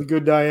 Tim. It was a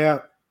good day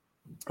out.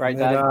 Great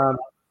day.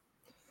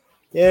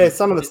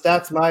 Some of the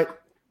stats, mate.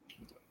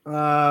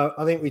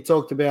 I think we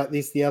talked about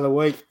this the other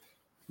week.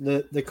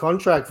 The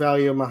contract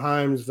value of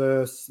Mahomes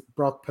versus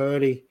Brock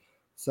Purdy.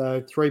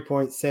 So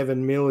 3.7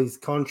 mil his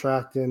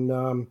contract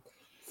and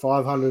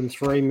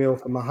 503 mil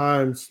for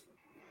Mahomes.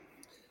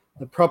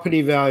 The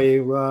property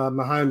value,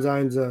 Mahomes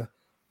owns a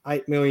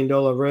 $8 million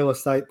real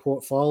estate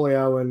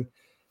portfolio, and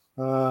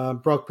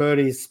Brock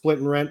Purdy's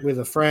splitting rent with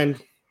a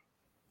friend,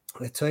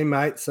 a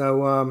teammate.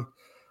 So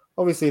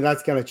obviously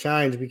that's going to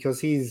change because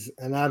he's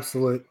an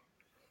absolute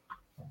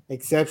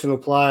exceptional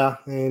player,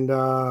 and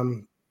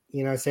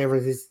San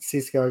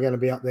Francisco are going to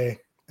be up there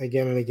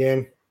again and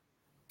again.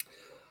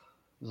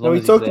 So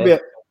we talked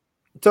about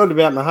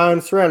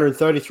Mahomes,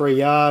 333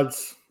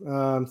 yards,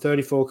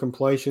 34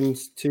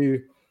 completions,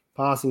 2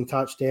 passing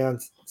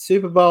touchdowns,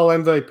 Super Bowl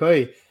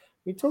MVP.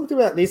 We talked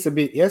about this a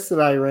bit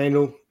yesterday,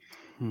 Randall.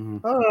 Mm-hmm.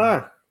 I don't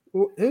know.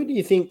 Who do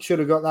you think should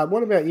have got that?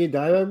 What about you,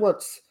 David?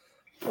 What's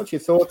your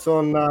thoughts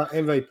on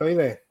MVP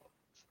there?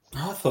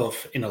 I thought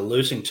in a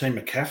losing team,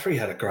 McCaffrey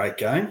had a great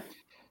game.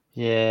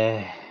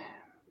 Yeah.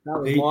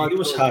 He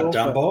was hard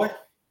done by.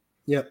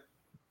 Yep.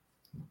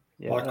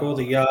 Yeah. Like all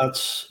the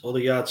yards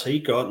he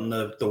got and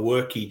the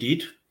work he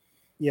did.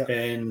 Yeah.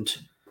 And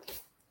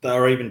they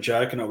were even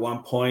joking at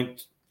one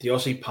point, the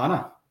Aussie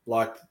punter,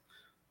 like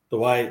the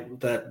way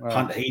that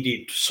punt he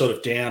did sort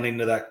of down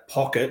into that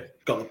pocket,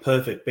 got the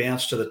perfect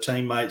bounce to the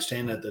teammates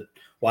down at the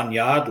 1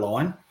 yard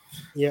line.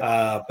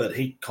 Yeah. But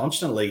he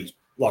constantly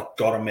got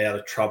them out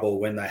of trouble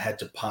when they had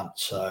to punt.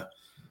 So,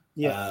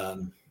 yeah.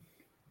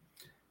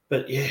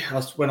 But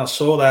yeah, when I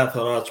saw that, I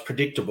thought, it's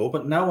predictable.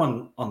 But no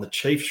one on the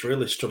Chiefs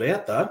really stood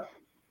out, though.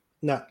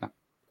 No,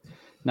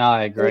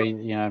 I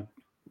agree. A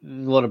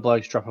lot of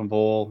blokes dropping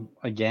ball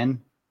again,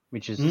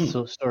 which is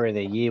the story of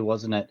their year,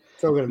 wasn't it?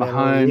 Talking about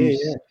Mahomes,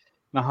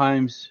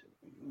 Mahomes,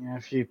 a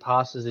few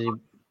passes that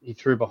he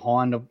threw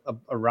behind a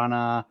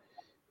runner,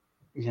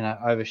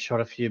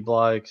 overshot a few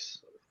blokes.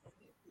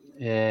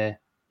 Yeah,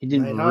 he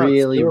didn't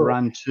really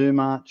run too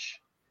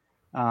much.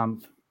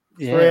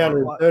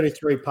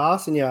 333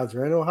 passing yards,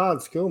 Randall.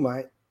 Hard school,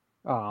 mate.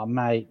 Oh,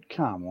 mate,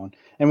 come on.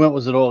 And what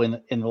was it all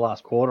in the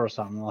last quarter or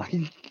something? Like,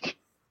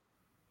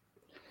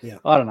 yeah,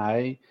 I don't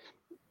know.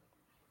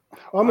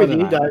 I'm with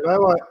you, Dave.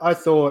 I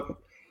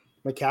thought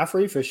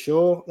McCaffrey for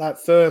sure.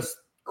 That first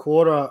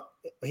quarter,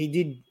 he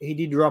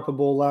did drop a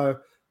ball though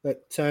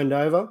that turned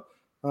over.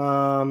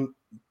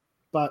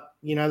 But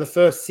the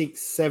first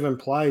 6-7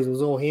 plays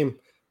was all him.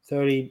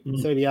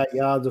 38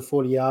 yards or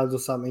 40 yards or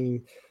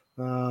something,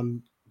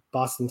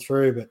 busting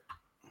through. But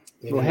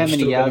well, how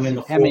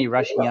many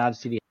rushing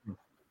yards did he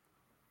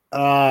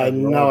have?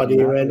 No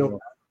idea, Randall.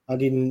 I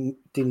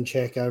didn't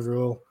check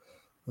overall.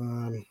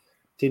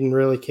 Didn't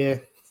really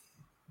care.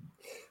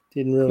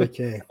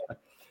 It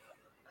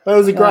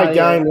was a great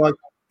game. Like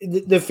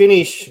the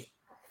finish,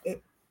 I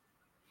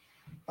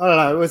don't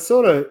know. It was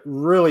sort of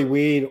really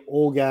weird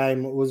all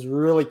game. It was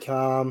really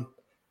calm.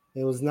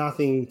 There was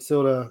nothing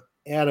sort of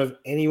out of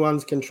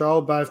anyone's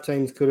control. Both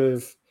teams could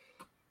have,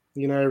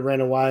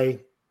 ran away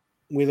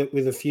with it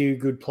with a few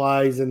good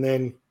plays, and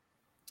then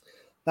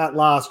that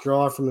last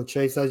drive from the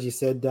Chiefs, as you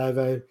said,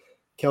 Davo,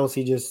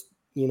 Kelsey just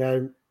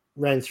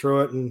ran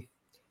through it and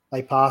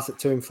they passed it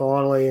to him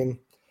finally, and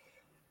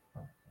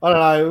I don't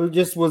know, it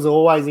just was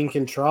always in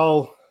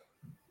control.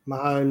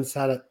 Mahomes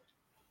had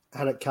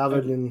it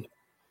covered, and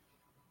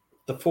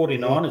the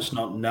 49ers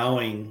not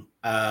knowing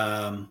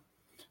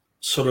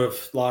sort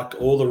of like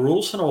all the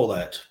rules and all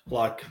that,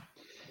 like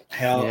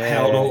how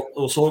it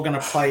was all going to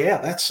play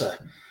out. That's a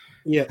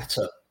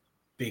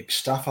big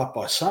stuff up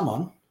by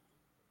someone.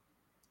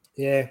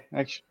 Yeah.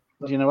 Actually,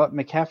 do you know what?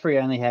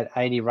 McCaffrey only had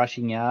 80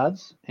 rushing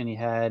yards, and he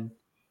had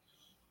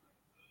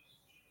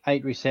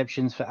 8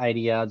 receptions for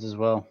 80 yards as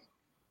well.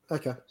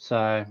 Okay.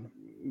 So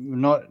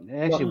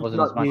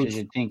wasn't as much as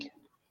you'd think.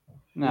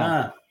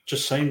 No.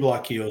 Just seemed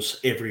like he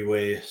was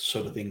everywhere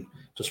sort of thing.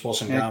 Just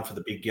wasn't going for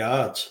the big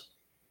yards.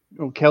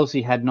 Well,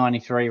 Kelsey had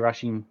 93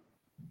 rushing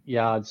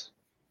yards.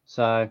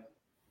 So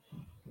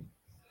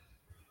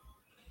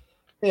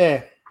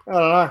yeah,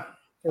 I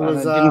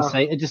don't know.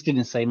 It just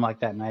didn't seem like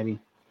that, maybe.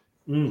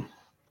 I'm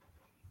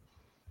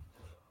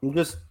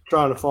just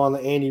trying to find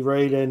the Andy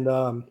Reid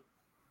and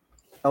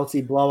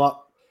Kelsey blow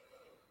up.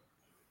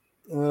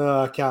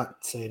 I can't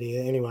see it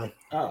here. Anyway.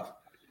 Oh,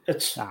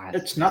 it's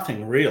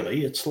nothing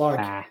really. It's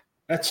like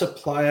that's a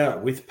player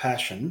with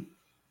passion,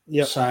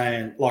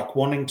 saying like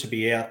wanting to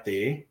be out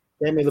there.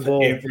 Get me the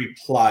ball every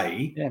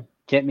play. Yeah,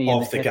 get me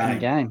of in the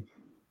game.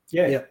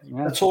 Yeah,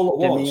 that's all it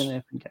was. Get me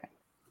in the game.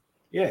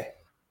 Yeah.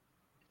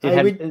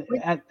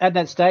 At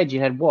that stage, he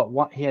had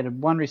what? He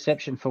had 1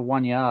 reception for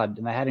 1 yard,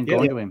 and they hadn't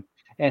gone to him.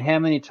 And how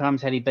many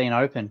times had he been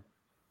open?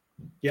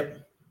 Yep,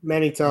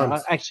 many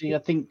times. I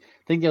think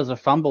there was a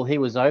fumble. He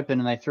was open,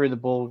 and they threw the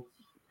ball.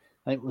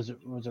 I think was it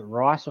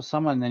Rice or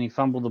someone, and then he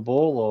fumbled the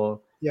ball, or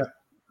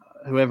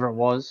whoever it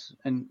was.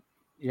 And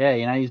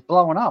he's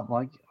blowing up.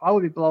 Like I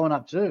would be blowing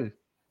up too.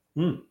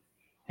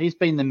 He's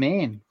been the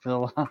man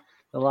for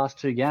the last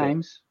 2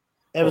 games.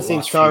 Ever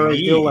since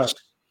Tyreek Hill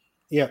left.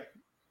 Yeah.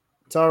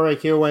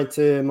 Tyreek Hill went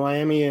to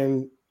Miami,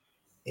 and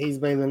he's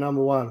been the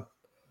number 1.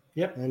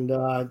 Yep.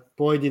 And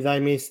boy, did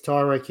they miss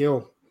Tyreek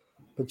Hill.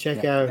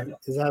 Pacheco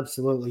is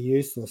absolutely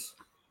useless.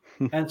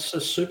 And it's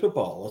a Super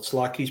Bowl. It's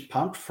like he's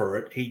pumped for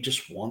it. He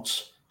just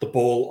wants the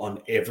ball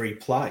on every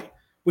play,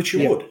 which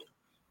you would.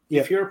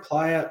 If you're a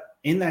player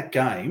in that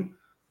game,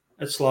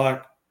 it's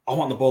like, I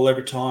want the ball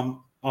every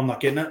time. I'm not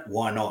getting it.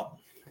 Why not?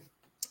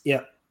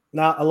 Yeah.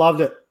 No, I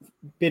loved it.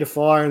 Bit of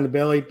fire in the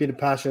belly, bit of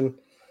passion.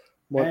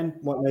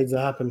 What needs to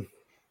happen?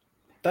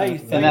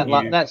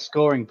 That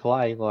scoring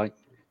play, like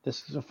the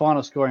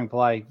final scoring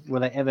play, were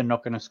they ever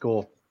not going to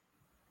score?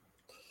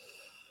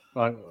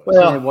 Like,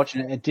 sitting there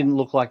watching it, it didn't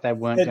look like they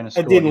weren't going to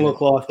score. It didn't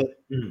look like it.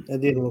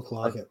 It didn't look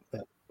like it.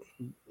 But,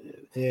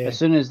 yeah. As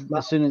soon as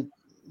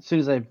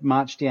they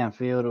marched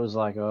downfield, it was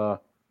like, oh,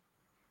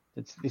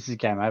 this is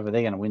game over.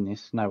 They're going to win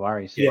this. No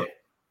worries. Yeah.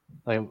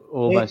 Like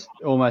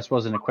almost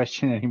wasn't a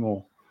question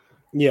anymore.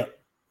 Yeah.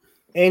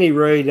 Andy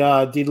Reid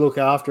did look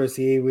after us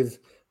here with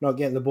not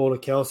getting the ball to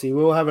Kelsey.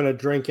 We were having a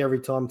drink every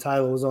time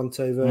Taylor was on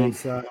TV.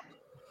 So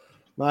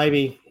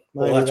maybe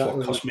that's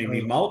what cost me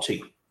my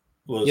multi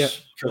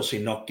was Kelsey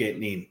not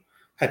getting in.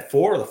 Had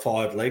 4 of the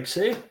 5 legs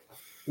there.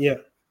 Yeah.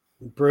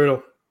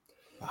 Brutal.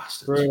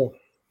 Bastards. Brutal.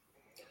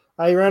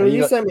 Hey, Randy,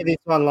 you sent me this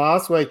one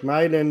last week,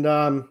 mate, and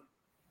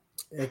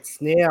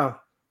it's now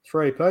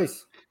 3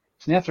 apiece.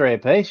 It's now 3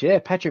 apiece, yeah.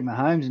 Patrick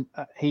Mahomes,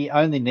 he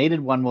only needed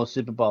 1 more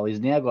Super Bowl. He's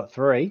now got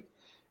 3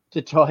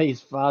 to tie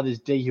his father's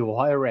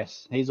DUI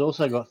arrest. He's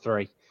also got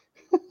 3.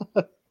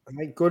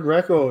 Mate, good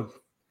record.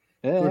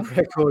 Yeah. Good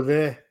record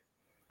there.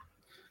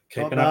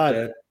 Keeping up,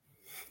 Dad.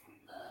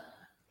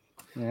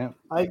 Yeah.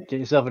 Get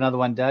yourself another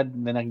one, Dad,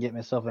 and then I can get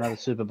myself another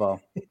Super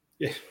Bowl.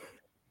 Yeah.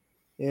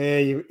 Yeah,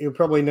 you'll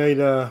probably need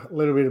a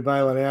little bit of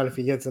bailing out if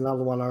he gets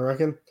another one, I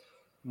reckon.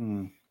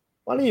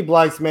 One of you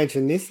blokes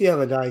mentioned this the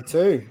other day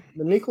too.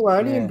 The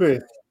Nickelodeon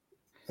booth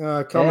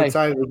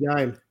commentated the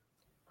game.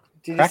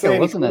 Did you see any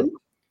wasn't it?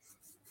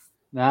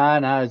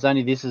 No, it's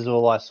only this is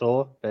all I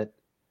saw, but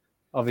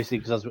obviously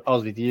because I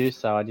was with you,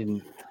 so I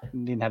didn't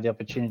have the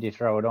opportunity to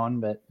throw it on,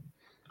 but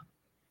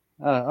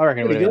I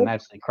reckon it would have been an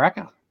absolute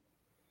cracker.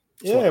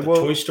 It's like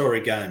the Toy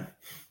Story game.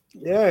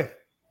 Yeah,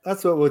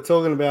 that's what we were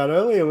talking about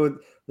earlier with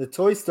the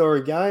Toy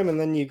Story game, and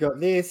then you got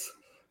this.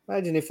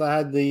 Imagine if they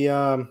had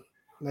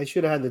they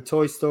should have had the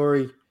Toy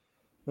Story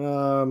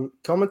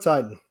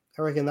commentating.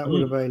 I reckon that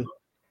would have been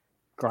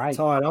great.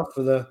 Tied off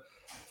for the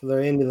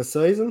end of the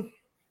season.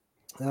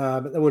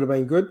 But that would have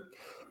been good.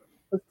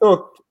 Let's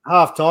talk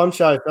halftime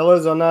show,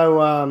 fellas. I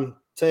know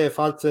TF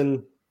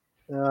Hudson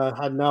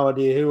had no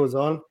idea who was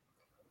on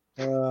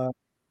for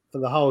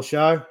the whole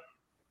show.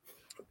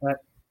 But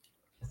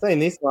I've seen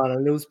this one,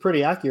 and it was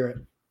pretty accurate.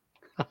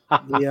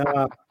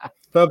 The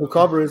Purple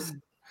Cobras.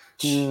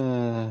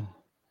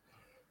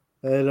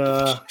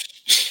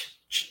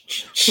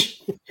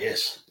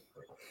 Yes.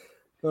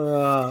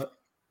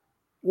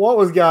 What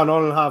was going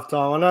on in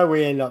halftime? I know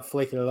we ended up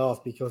flicking it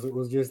off because it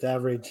was just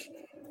average.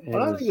 I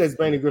don't think there's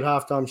been a good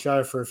halftime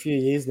show for a few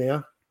years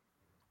now.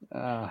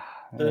 The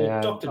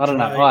Dr. Dre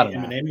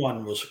Eminem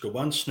one was a good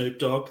one. Snoop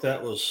Dogg,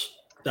 that was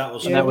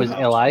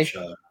LA.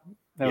 Show.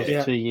 That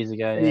was 2 years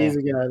ago. 2 years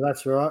ago,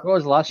 that's right. What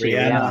was last year?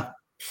 Rihanna.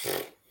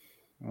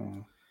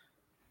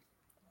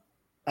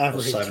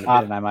 Average. I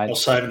don't know, mate. I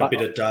was saving a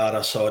bit of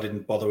data, so I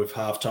didn't bother with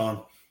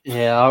halftime.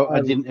 Yeah, I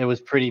didn't. It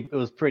was pretty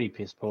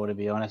piss poor, to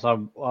be honest. I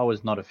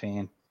was not a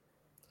fan.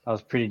 I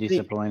was pretty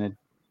disappointed.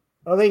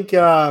 I think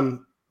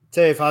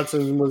TF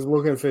Hudson was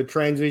looking for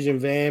Transvision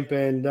Vamp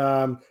and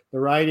the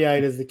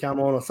radiators to come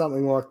on or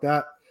something like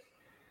that.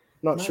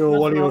 Not sure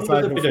what he was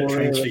hoping for. A bit of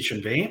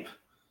Transvision Vamp.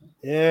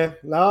 Yeah,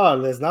 no,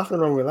 there's nothing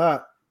wrong with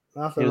that.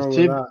 Nothing wrong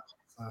with that.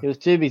 He was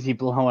too busy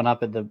blowing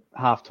up at the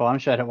halftime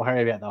show to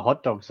worry about the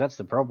hot dogs. That's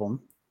the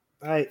problem.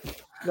 Hey,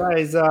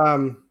 those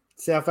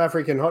South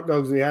African hot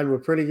dogs we had were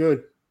pretty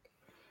good.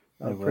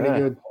 Pretty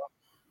good.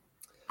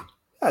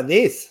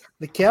 This,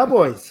 the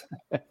Cowboys.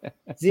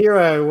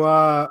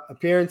 0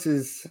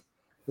 appearances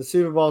the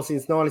Super Bowl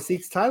since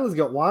 96. Taylor's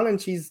got 1,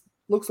 and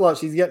looks like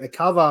she's getting to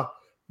cover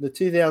the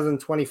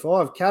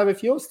 2025. Cav,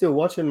 if you're still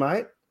watching,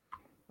 mate,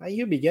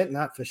 you'll be getting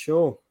that for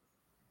sure.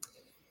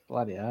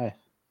 Bloody hell.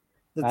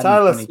 The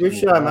Taylor Swift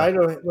show, mate,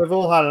 we've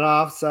all had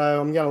enough, so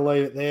I'm going to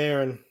leave it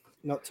there and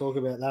not talk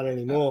about that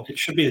anymore. It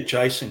should be a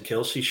Jason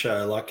Kelsey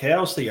show. Like,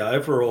 how's the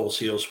overalls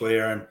he was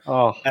wearing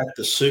at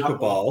the Super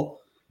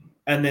Bowl,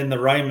 and then the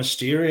Rey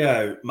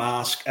Mysterio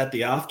mask at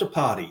the after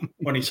party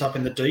when he's up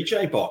in the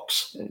DJ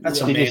box?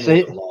 That's a man with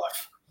a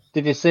life.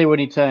 Did you see when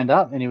he turned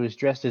up and he was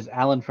dressed as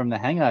Alan from The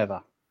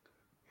Hangover?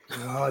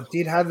 Oh, I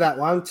did have that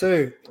one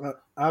too.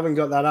 I haven't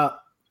got that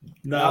up.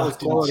 No, I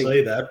didn't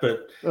see that,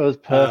 but it was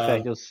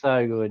perfect. It was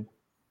so good.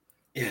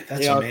 Yeah,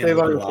 that's a man with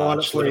a life.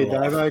 I'll see if I can find it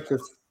for you, Davo,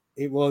 because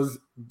it was.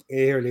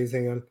 Here it is.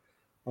 Hang on,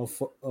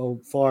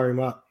 I'll fire him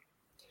up.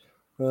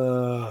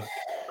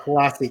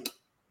 Classic,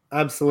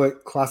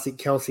 absolute classic.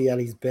 Kelsey at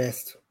his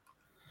best.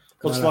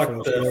 Well, it's like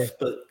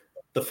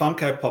the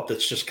Funko Pop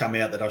that's just come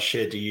out that I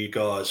shared to you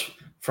guys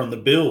from the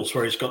Bills,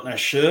 where he's got no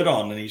shirt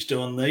on and he's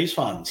doing these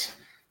ones.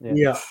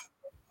 Yeah.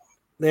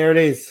 There it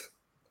is.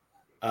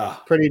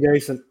 Pretty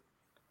decent.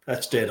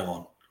 That's dead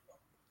on.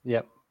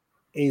 Yep.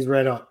 He's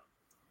red hot.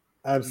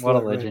 Absolutely.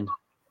 What a legend.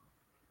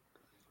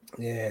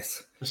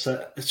 Yes.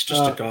 So it's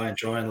just a guy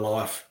enjoying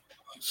life.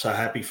 So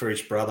happy for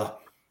his brother.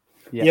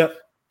 Yep.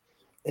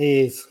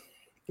 He is.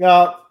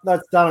 Yeah,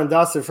 that's done and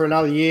dusted for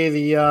another year.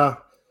 The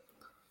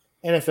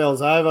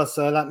NFL's over,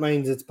 so that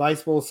means it's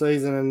baseball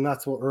season, and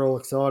that's what we're all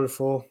excited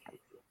for.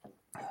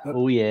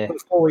 Oh, yeah.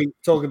 Before we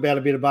talk about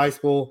a bit of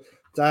baseball,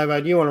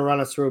 Davo, do you want to run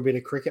us through a bit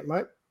of cricket,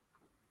 mate?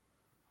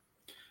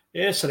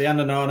 Yeah, so the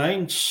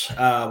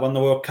under-19s won the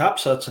World Cup,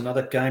 so it's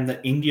another game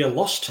that India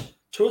lost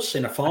to us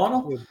in a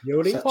final.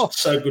 So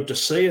it's so good to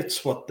see.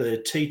 It's what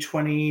the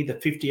T20, the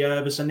 50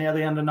 overs, and now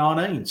the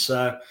under-19.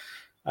 So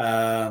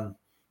the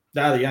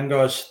young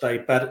guys, they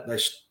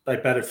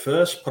batted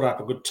first, put up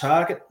a good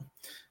target,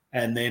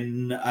 and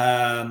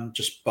then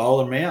just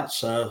bowl them out.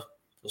 So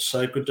it was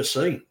so good to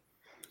see.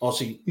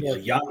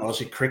 Young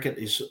Aussie cricket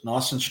is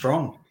nice and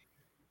strong.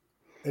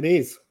 It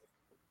is.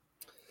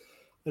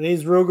 It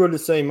is real good to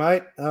see,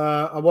 mate.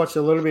 I watched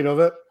a little bit of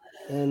it,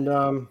 and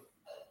over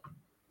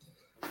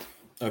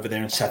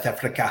there in South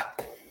Africa,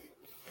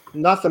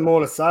 nothing more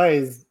to say.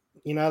 Is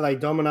they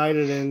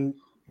dominated and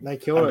they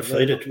killed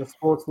undefeated. It. The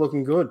sport's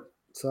looking good.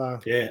 So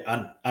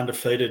yeah,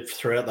 undefeated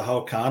throughout the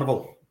whole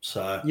carnival.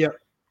 So yep,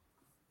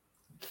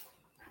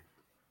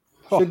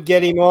 should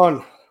get him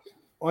on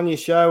your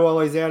show while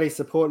he's out. He's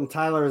supporting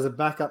Taylor as a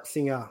backup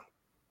singer.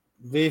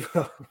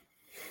 Viva.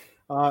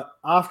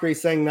 After he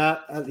sang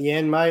that at the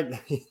end, mate,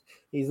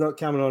 he's not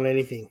coming on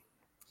anything.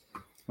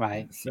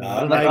 Right. So,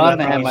 I don't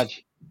know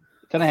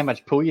how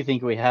much pull you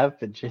think we have,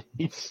 but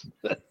geez,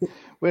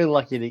 we're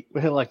lucky to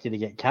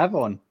get Cav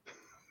on.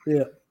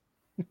 Yeah.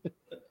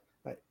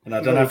 And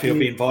I don't know if he'll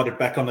be invited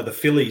back onto the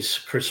Phillies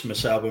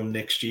Christmas album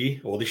next year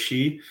or this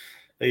year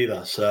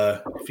either.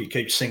 So if he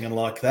keeps singing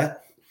like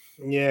that.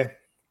 Yeah,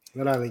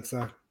 I don't think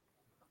so.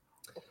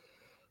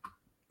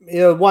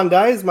 Yeah, 1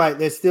 days, mate.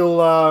 They're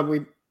still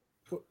we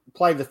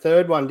played the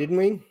third one, didn't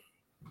we?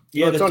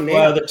 Yeah, it's on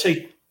now. The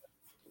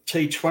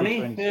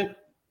T20.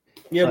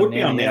 Yeah, it would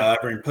be on now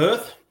over in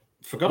Perth.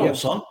 Forgot it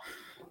was on.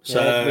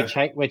 So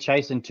we're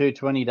chasing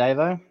 220,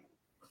 Davo.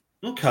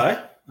 Okay.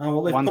 Oh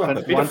well, they've put up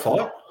a bit of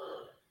fight.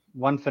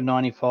 1 for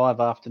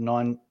 95 after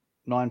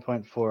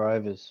 9.4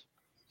 overs.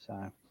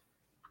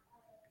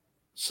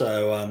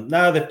 So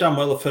no, they've done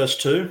well the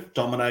first two,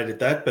 dominated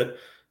that, but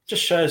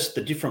just shows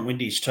the different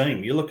Windies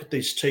team. You look at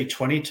this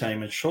T20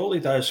 team, and surely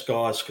those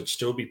guys could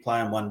still be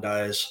playing 1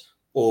 days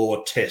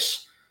or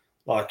tests.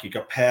 Like you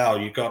got Powell,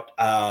 you got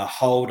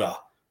Holder,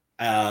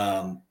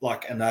 and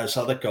those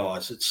other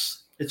guys.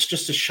 It's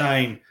just a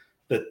shame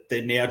that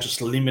they're now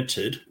just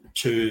limited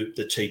to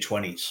the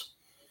T20s.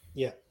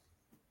 Yeah.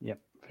 Yep,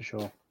 for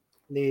sure.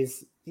 You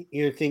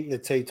think the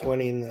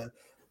T20 and the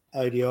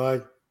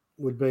ODI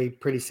would be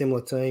pretty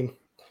similar team.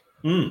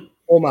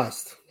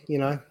 Almost,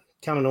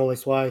 coming all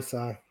this way.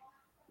 So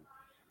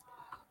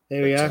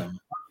there we go.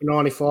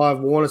 95,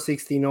 Warner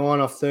 69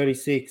 off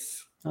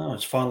 36. Oh,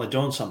 it's finally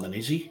doing something,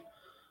 is he?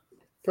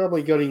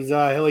 Probably got his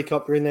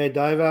helicopter in there,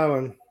 Davo.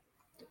 And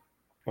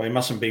well, he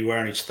mustn't be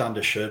wearing his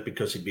Thunder shirt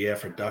because he'd be out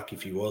for a duck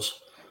if he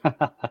was.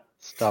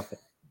 Stop it.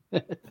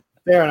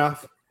 Fair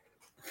enough.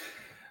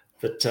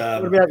 But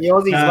what about the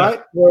Aussies,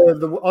 mate?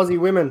 The Aussie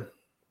women.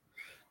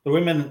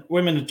 The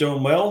women are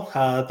doing well.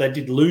 They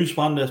did lose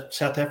one to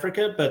South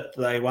Africa, but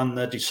they won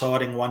the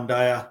deciding 1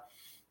 day.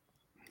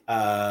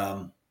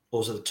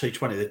 Also the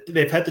T20.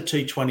 They've had the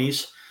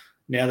T20s.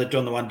 Now they're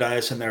doing the 1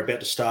 days, and they're about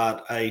to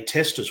start a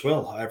test as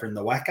well over in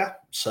the WACA.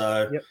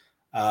 So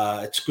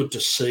it's good to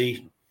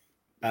see.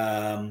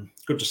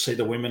 Good to see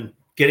the women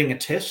getting a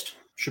test.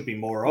 Should be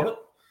more of it.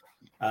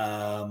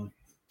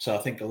 So I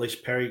think Elise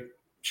Perry,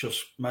 she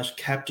was most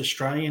capped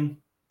Australian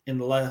in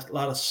the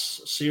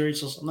latest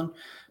series or something.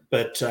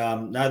 But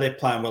no, they're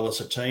playing well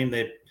as a team.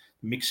 They're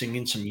mixing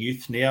in some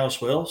youth now as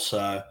well.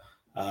 So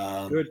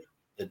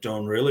they're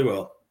doing really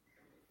well.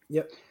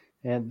 Yep.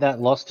 And that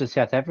loss to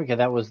South Africa,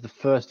 that was the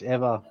first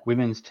ever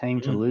women's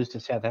team to lose to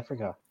South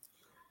Africa.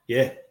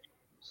 Yeah.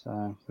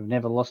 So we've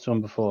never lost to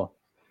them before.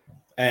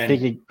 And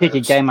pick a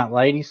game up,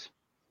 ladies.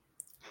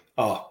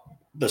 Oh,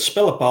 the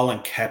spell of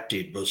bowling Cap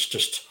did was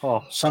just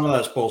some of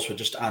those balls were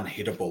just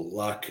unhittable.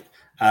 Like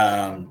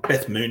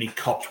Beth Mooney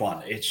copped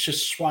one. It's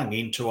just swung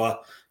into her,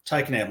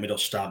 taken out middle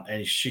stump,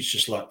 and she's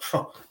just like,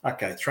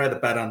 okay, throw the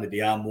bat under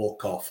the arm,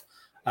 walk off.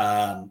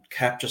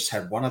 Cap just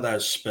had one of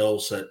those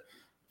spells that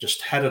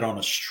just had it on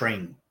a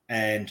string,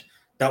 and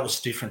that was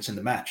the difference in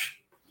the match.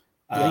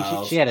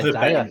 She had a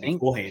day, I think.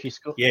 Beforehand. She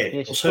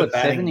scored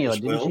 70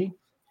 odd, didn't she?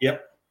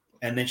 Yep.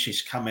 And then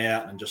she's come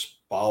out and just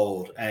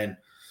bowled, and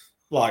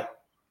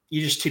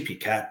you just tip your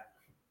cap.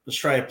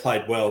 Australia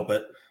played well,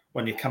 but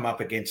when you come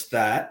up against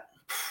that,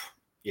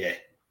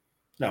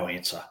 no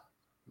answer.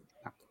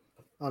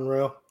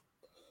 Unreal.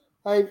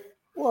 Hey,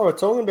 while we're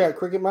talking about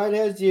cricket, mate,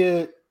 how's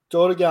your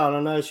daughter going?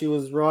 I know she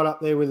was right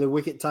up there with the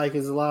wicket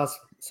takers the last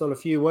sort of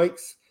few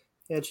weeks.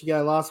 How'd she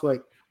go last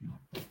week?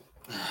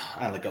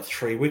 I only got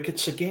 3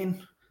 wickets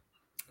again.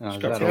 Oh,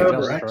 got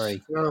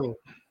terrible.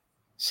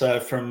 So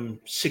from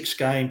 6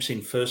 games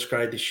in first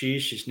grade this year,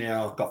 she's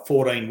now got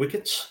 14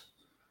 wickets.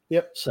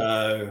 Yep.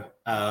 So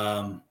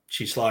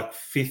she's like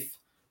fifth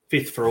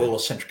fifth for all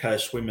of Central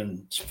Coast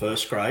women's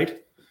first grade,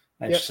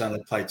 and she's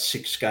only played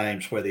 6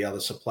 games where the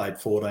others have played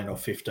 14 or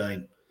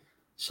 15.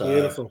 So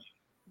beautiful.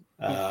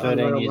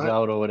 13 years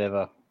old or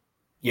whatever.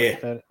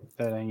 Yeah.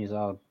 13 years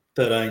old.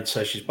 13,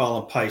 so she's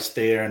bowling pace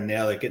there, and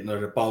now they're getting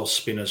her to bowl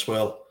spin as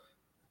well.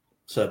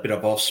 So a bit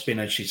of off spin,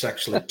 and she's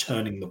actually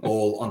turning the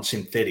ball on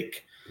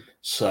synthetic.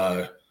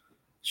 So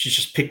she's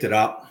just picked it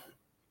up.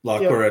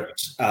 Like we're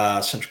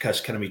at Central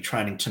Coast Academy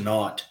training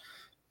tonight,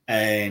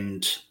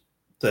 and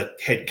the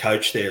head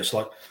coach there is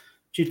like,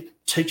 "Did you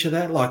teach her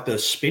that, like the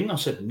spin?" I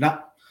said, "No." Nah.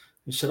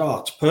 He said, "Oh,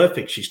 it's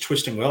perfect. She's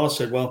twisting well." I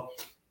said, "Well,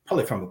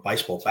 probably from a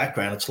baseball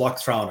background, it's like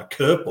throwing a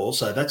curveball,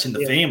 so that's in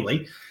the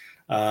family."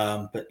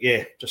 But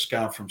yeah, just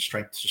going from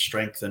strength to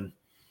strength and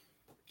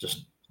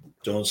just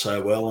doing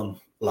so well and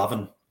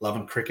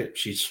loving cricket.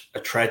 She's a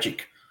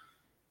tragic.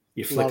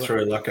 You flick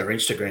through like her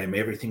Instagram,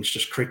 everything's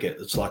just cricket.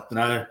 It's like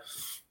no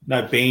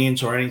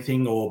bands or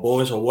anything or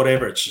boys or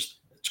whatever. It's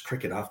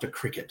cricket after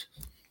cricket.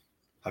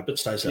 Hope it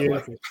stays that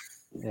way.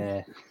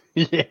 Yeah.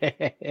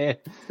 Yeah.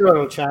 Sure,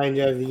 it'll change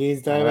over the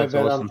years, David,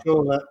 but awesome. I'm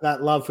sure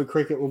that love for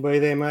cricket will be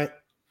there, mate.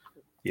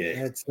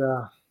 Yeah. It's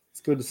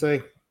good to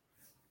see.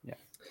 Yeah.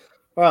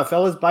 All right,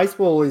 fellas,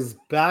 baseball is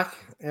back.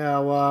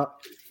 Our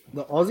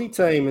the Aussie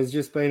team has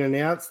just been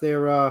announced.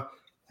 They're I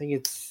think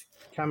it's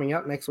coming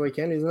up next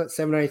weekend, isn't it?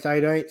 17th,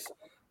 18th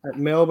at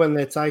Melbourne.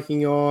 They're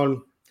taking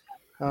on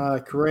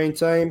Korean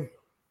team,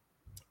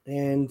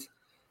 and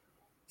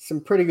some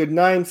pretty good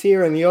names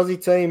here in the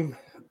Aussie team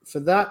for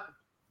that.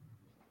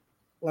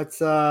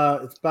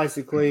 It's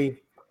basically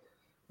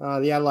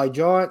the Adelaide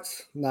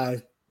Giants. No,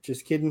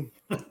 just kidding.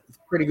 It's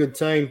a pretty good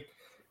team.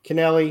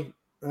 Kennelly,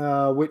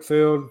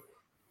 Whitfield,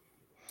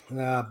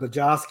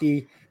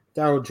 Bajarski,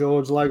 Darryl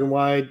George, Logan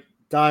Wade,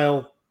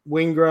 Dale,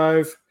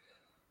 Wingrove,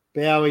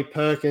 Bowie,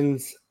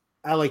 Perkins,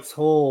 Alex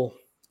Hall,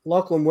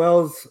 Lachlan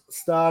Wells,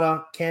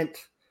 starter, Kent,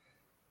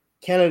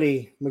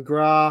 Kennedy,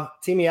 McGrath,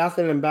 Timmy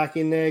Atherton back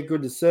in there.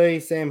 Good to see.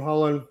 Sam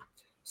Holland,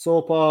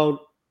 Sorpold,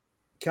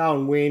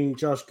 Carlton Wynn,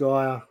 Josh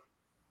Geyer,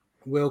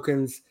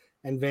 Wilkins,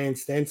 and Van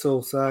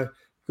Stencil. So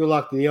good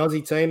luck to the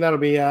Aussie team. That'll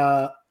be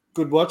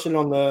good watching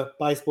on the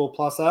Baseball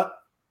Plus app.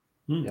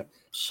 Yep.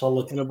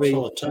 Solid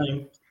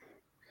team.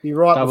 Be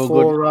right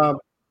before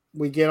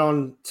we get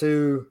on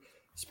to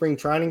spring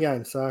training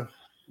games. So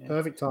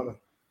perfect timing.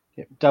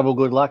 Yep. Double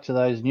good luck to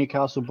those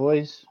Newcastle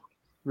boys,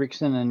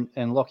 Rickson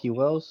and Lockie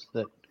Wells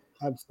that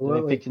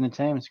absolutely picked in the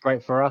team. It's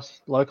great for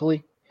us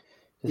locally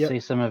to see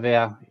some of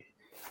our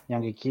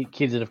younger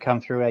kids that have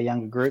come through our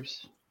younger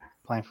groups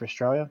playing for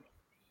Australia.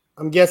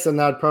 I'm guessing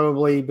they'd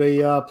probably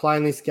be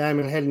playing this game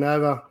and heading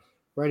over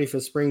ready for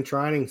spring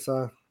training.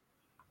 So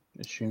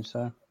assume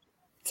so.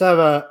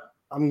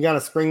 I'm going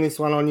to spring this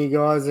one on you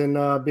guys and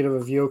a bit of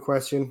a viewer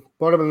question.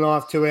 Bottom of the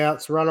ninth, 2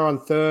 outs, runner on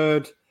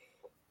third,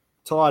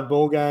 tied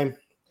ball game.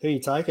 Who are you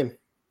taking?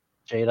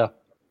 Jeter.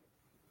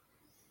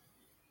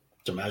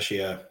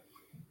 DiMaggio.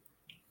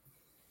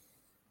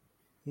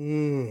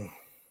 Man.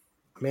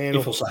 If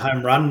it was a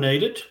home run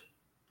needed,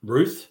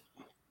 Ruth.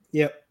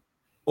 Yep.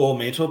 Or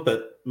Mantle,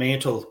 but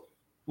Mantle,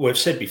 we've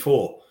said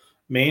before,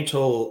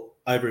 Mantle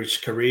over his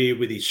career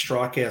with his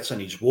strikeouts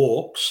and his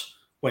walks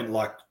went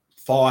like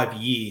 5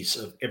 years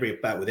of every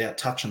at bat without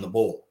touching the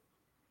ball.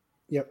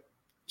 Yep.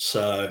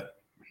 So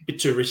a bit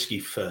too risky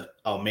for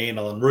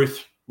Mantle, and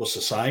Ruth was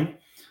the same.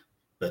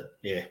 But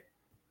yeah.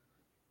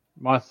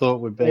 My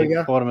thought would be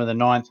bottom of the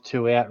ninth,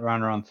 2 out,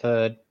 runner on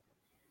third.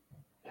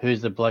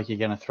 Who's the bloke you're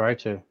going to throw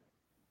to?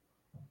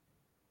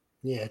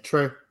 Yeah,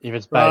 true. If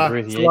it's Babe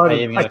Ruth, are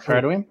you even going to throw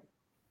to him?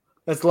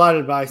 It's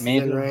loaded bases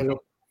then,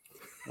 Randall.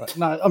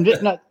 No,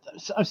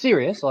 I'm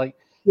serious. Like,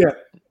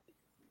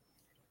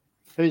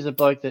 who's the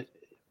bloke that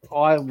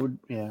I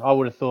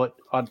would have thought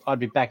I'd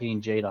be backing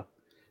in Jeter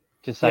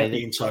to say that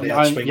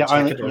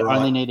you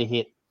only need a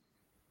hit.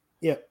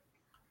 Yep.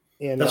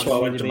 Yeah, that's why I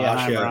went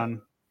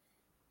DiMaggio.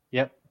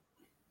 Yep.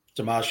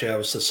 DiMaggio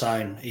was the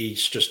same. He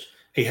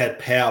had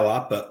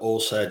power, but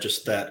also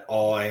just that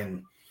eye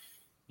and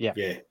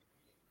yeah.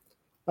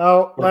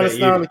 Oh, let us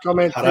know in the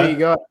comments who you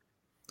got.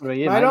 Well,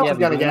 mate, I was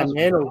going to go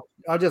Mantle.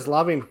 I just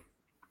love him.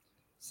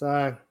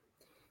 So,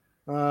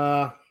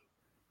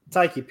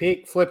 take your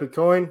pick, flip a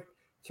coin,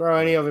 throw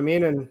any of them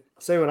in, and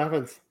see what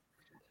happens.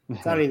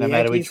 It's only the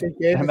Yankees.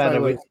 No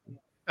matter which.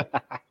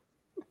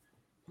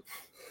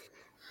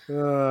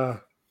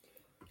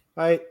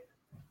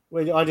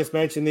 I just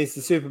mentioned this.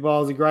 The Super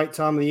Bowl is a great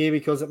time of the year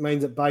because it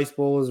means that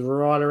baseball is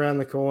right around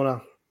the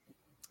corner.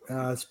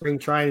 Spring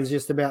training is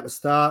just about to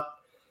start.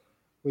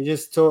 We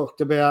just talked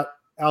about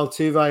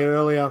Altuve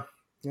earlier.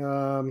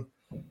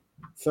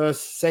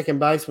 Second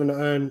baseman to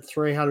earn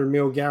 $300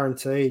 million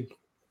guaranteed.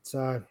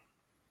 So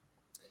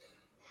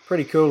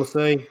pretty cool to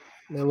see.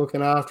 They're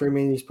looking after him,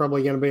 and he's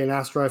probably going to be an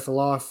Astro for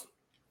life.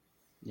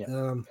 Yeah,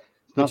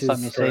 it's not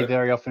something you see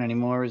very often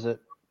anymore, is it?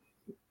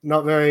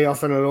 Not very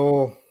often at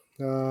all.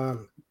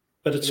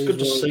 But it's good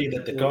to see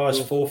that the guy's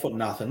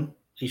 4'0".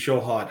 He's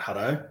your height,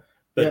 Hutto,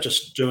 but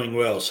just doing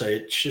well. So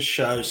it just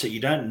shows that you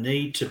don't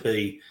need to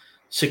be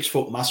 6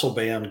 foot muscle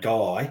bound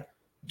guy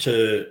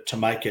to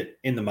make it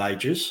in the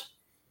majors.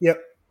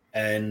 Yep.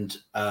 And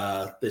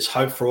there's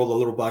hope for all the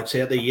little blokes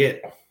out there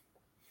yet.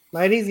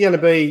 Mate, he's going to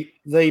be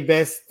the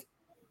best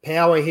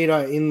power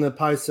hitter in the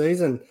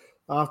postseason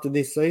after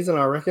this season,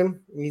 I reckon.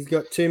 He's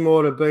got 2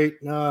 more to beat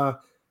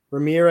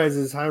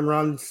Ramirez's home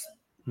runs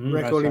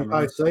record in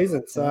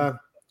postseason. So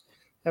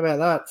how about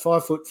that?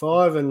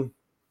 5'5" and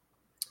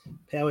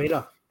power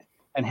hitter.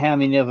 And how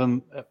many of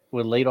them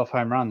were lead-off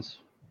home runs?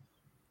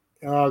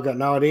 Oh, I've got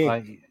no idea.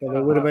 But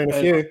there would have been a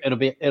few.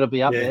 It'll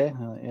be up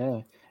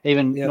there.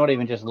 Even not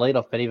even just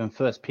lead-off, but even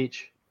first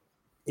pitch.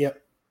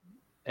 Yep.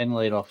 And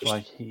lead-off.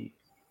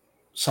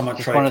 Someone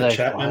trade for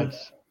Chapman.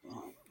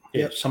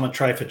 Someone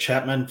trade for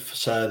Chapman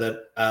so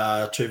that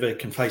Tuva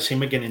can face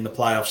him again in the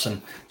playoffs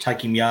and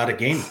take him yard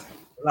again.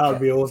 That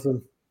would be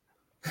awesome.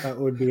 That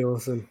would be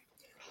awesome.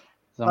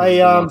 Hey,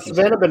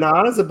 Savannah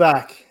Bananas are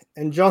back,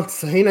 and John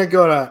Cena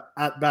got a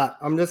at-bat.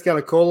 I'm just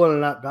going to call it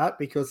an at-bat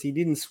because he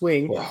didn't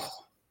swing. It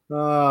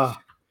was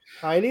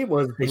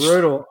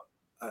brutal.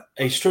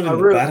 He stood in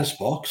the batter's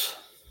box.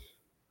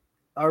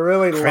 I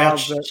really love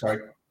that. Sorry,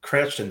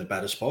 crouched in the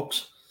batter's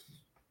box.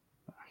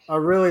 I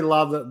really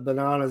love that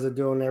Bananas are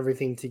doing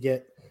everything to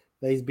get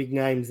these big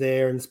names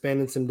there and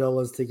spending some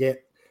dollars to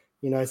get,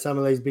 some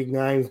of these big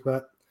names.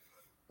 But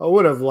I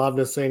would have loved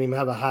to have seen him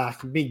have a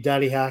hack, a big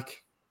daddy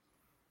hack.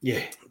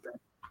 Yeah.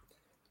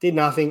 Did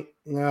nothing.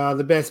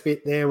 The best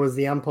bit there was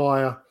the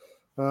umpire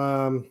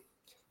doing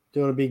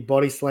a big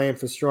body slam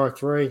for strike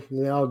 3.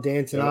 The old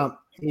dancing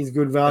up. He's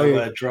good value.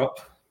 Drop.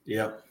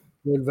 Yeah.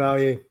 Good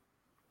value.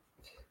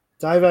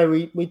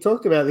 Davo, we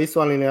talked about this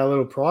one in our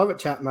little private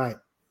chat, mate.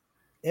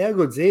 How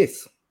good's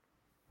this?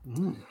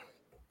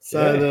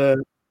 So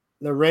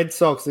the Red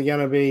Sox are going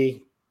to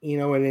be, in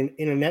a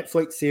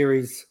Netflix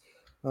series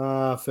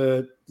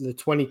for the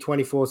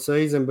 2024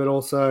 season, but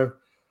also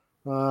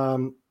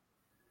what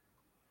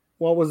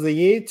was the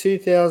year?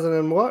 2000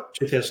 and what?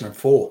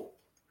 2004.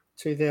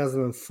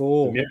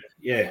 2004.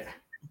 Yeah,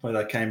 where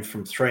they came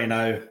from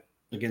 3-0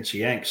 against the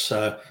Yanks.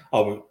 So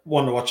I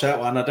want to watch that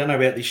one. I don't know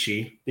about this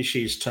year. This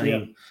year's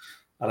team,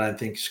 I don't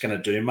think it's going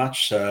to do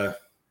much. So,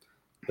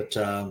 but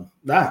I'll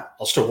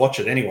still watch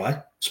it anyway.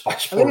 It's a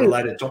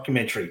baseball-related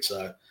documentary.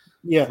 So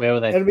yeah,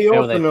 it'll be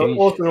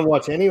awesome to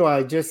watch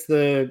anyway. Just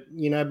the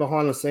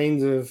behind the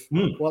scenes of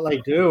what they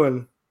do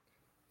and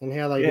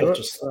how they do it.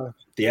 Just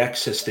the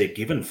access they're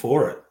given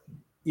for it.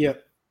 Yeah.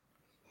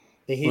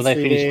 The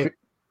history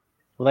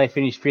Will they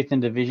finish 5th in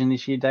division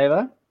this year,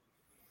 Davo?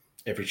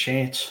 Every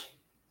chance.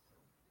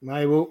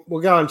 Mate,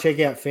 we'll go and check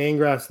out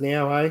Fangraphs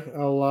now, hey?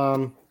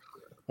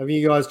 Have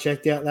you guys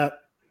checked out that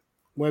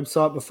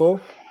website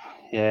before?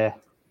 Yeah.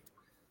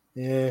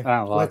 Yeah. I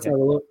don't like Let's have a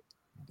look.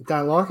 You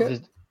don't like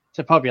it? It's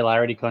a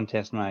popularity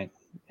contest, mate.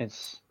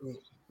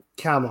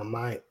 Come on,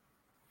 mate.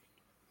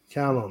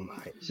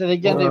 So they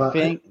do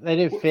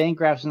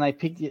Fangraphs and they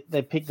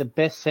pick the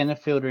best center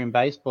fielder in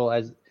baseball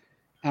as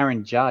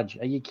Aaron Judge.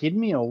 Are you kidding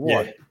me or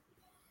what? Yeah.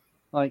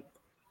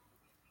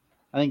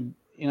 I think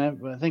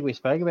we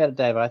spoke about it,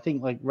 Dave. I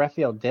think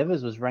Rafael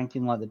Devers was ranked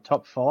in the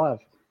top 5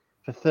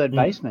 for third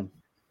baseman.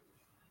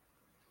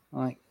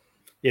 There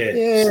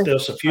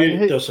was a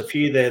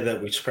few there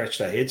that we scratched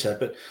our heads at,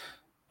 but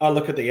I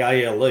look at the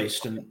AL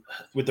East and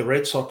with the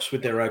Red Sox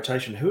with their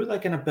rotation, who are they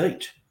going to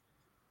beat?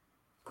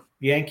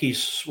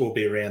 Yankees will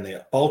be around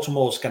there.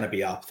 Baltimore's going to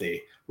be up there.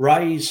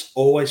 Rays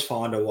always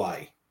find a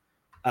way.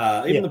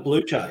 Even the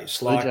Blue Jays.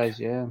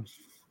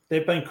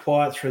 They've been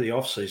quiet through the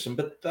offseason,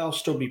 but they'll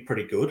still be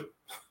pretty good.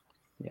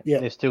 Yeah.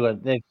 They've still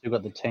got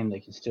the team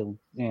that can still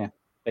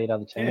beat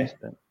other teams.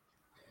 But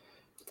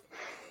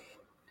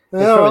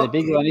that's probably the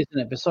big one, isn't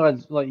it?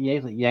 Besides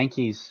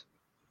Yankees,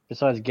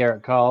 besides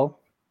Garrett Cole,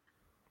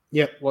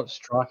 what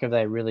strike have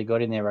they really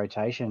got in their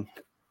rotation?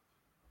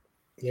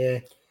 Yeah.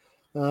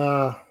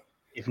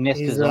 If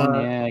Nestor's on,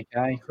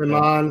 okay.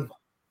 Freeman,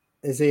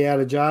 is he out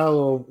of jail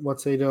or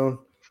what's he doing?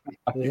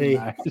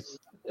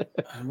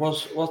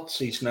 What's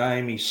his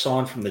name? He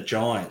signed from the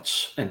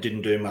Giants and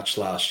didn't do much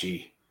last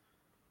year.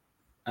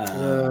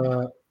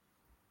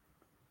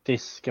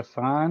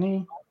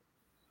 DeSclafani?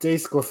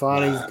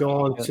 DeSclafani's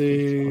gone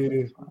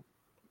to...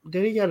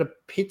 Did he go to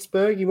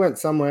Pittsburgh? He went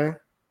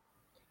somewhere.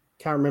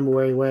 Can't remember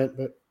where he went,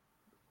 but...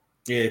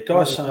 Yeah,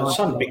 guys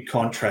signed a big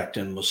contract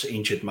and was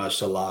injured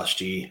most of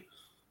last year.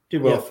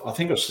 Did well. I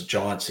think it was the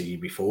Giants the year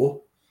before.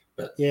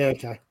 But okay.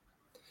 It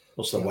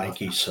was the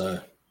Wankies,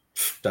 so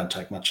don't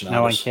take much notice.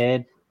 No one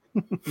cared.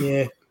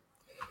 Yeah.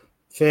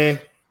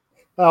 Fair.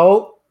 Oh,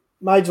 well,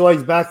 Major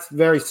League's back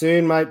very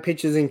soon, mate.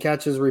 Pitchers and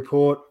catchers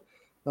report.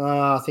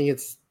 I think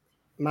it's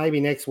maybe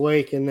next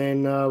week, and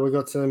then we've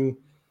got some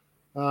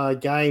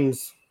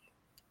games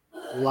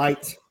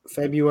late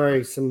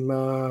February,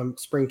 some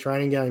spring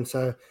training games.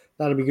 So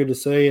that'll be good to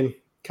see, and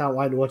can't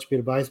wait to watch a bit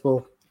of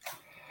baseball.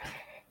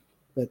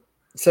 But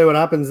see what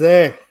happens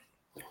there.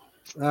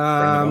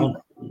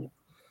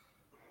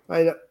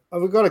 Mate,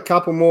 I've got a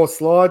couple more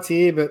slides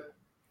here, but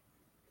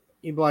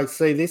you blokes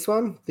see this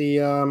one.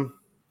 The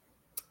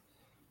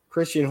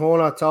Christian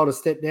Horner told to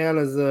step down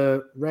as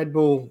the Red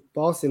Bull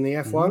boss in the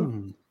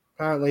F1.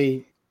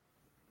 Apparently,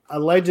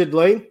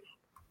 allegedly,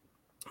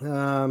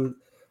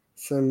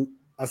 some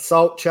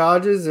assault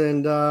charges,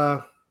 and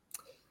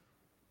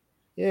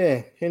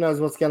who knows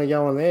what's going to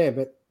go on there.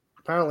 But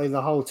apparently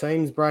the whole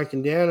team's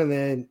breaking down, and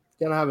they're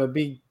going to have a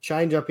big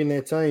change up in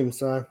their team.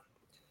 So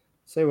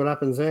see what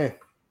happens there.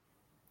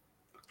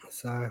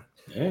 So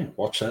yeah,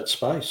 watch that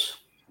space.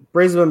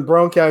 Brisbane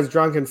Broncos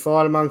drunken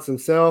fight amongst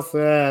themselves.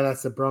 Yeah,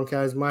 that's the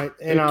Broncos, mate.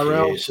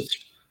 NRL. Yes,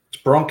 it's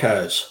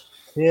Broncos.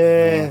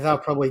 Yeah, they'll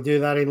probably do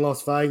that in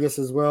Las Vegas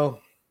as well.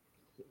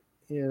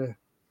 Yeah,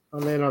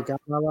 and they're not going,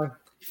 are they?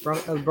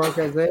 Are the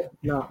Broncos there?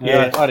 No.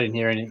 Yeah, I didn't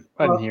hear anything.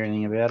 I didn't hear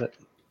anything about it.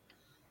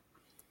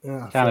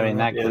 Can't have been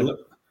that good.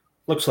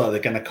 Looks like they're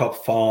going to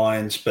cop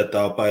fines, but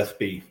they'll both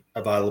be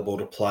available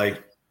to play.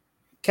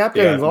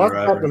 Captain and vice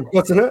captain,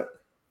 wasn't it?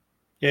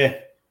 Yeah.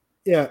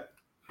 Yeah.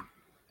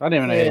 I don't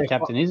even know who the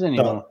captain is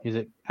anymore. Is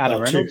it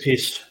Adam Reynolds? Too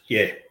pissed.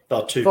 Yeah,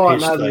 they're too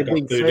pissed. They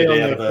got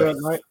booted out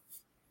of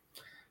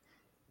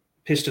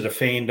pissed at a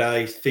fan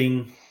day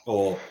thing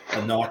or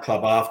a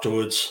nightclub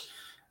afterwards.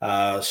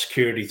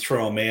 Security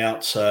threw him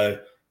out. So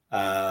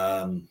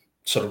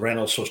sort of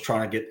Reynolds was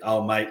trying to get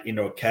old mate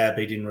into a cab.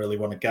 He didn't really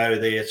want to go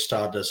there. It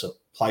started as a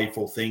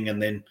playful thing,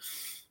 and then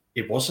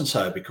it wasn't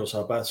so because they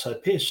were both so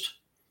pissed.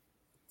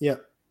 Yeah.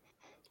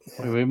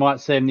 We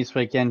might see him this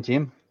weekend,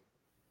 Tim.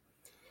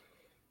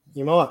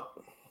 You might.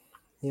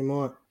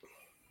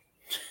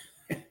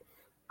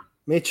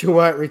 Mitchell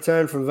won't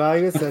return from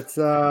Vegas. That's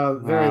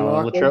very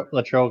likely.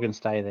 Latrell can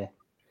stay there.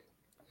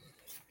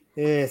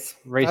 Yes.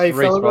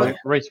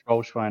 Reece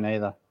Walsh won't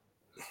either.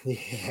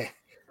 Yeah.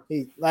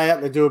 They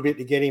had to do a bit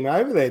to get him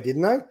over there,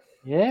 didn't they?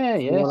 Yeah.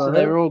 So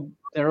they're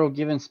all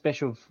given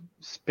special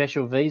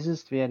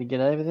visas to be able to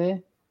get over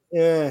there.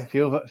 Yeah.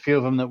 A few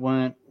of them that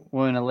weren't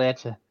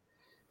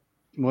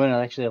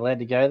actually allowed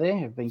to go there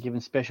have been given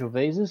special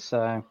visas.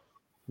 So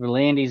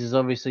Rolandes has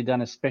obviously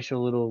done a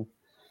special little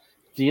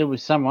deal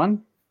with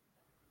someone.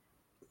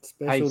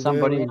 Paid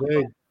somebody.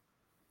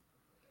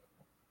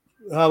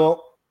 Oh,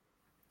 well,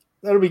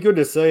 that'll be good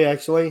to see,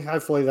 actually.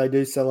 Hopefully they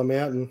do sell them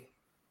out and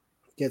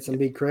get some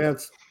big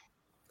crowds.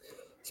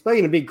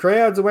 Speaking of big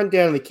crowds, I went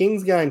down to the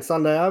Kings game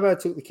Sunday over. I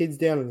took the kids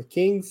down to the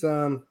Kings.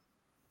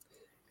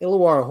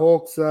 Illawarra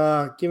Hawks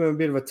give them a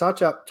bit of a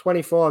touch-up,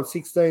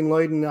 25-16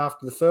 leading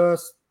after the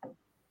first,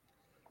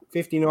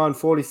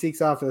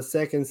 59-46 after the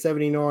second,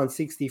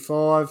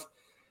 79-65.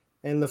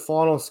 And the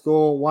final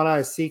score,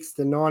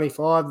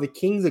 106-95. The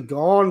Kings are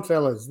gone,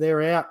 fellas.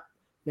 They're out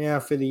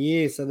now for the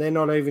year, so they're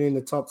not even in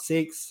the top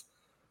six.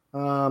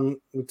 We'll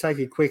take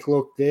a quick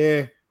look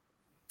there.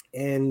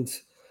 And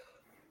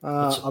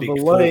I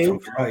believe,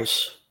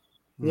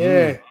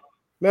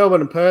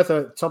 Melbourne and Perth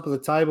are at top of the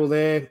table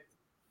there.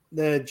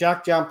 The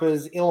Jack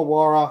Jumpers,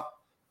 Illawarra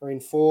are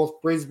in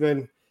fourth,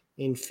 Brisbane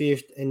in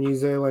fifth, and New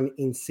Zealand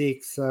in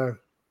sixth. So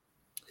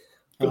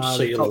good to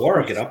see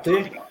Illawarra get up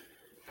there.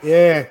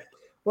 Yeah.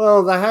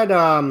 Well, they had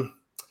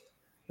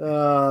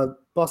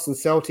Boston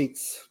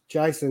Celtics,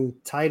 Jason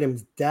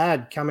Tatum's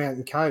dad, come out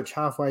and coach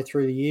halfway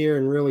through the year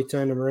and really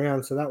turned them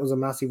around. So that was a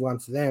massive one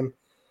for them.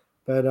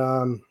 But,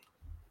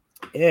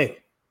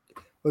 it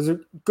was a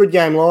good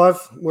game live.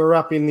 We're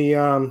up in the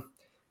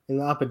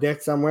upper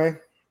deck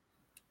somewhere.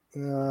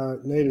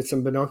 Needed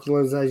some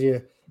binoculars, as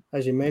you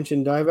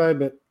mentioned, Davo,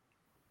 but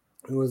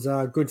it was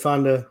good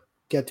fun to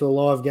get to a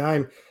live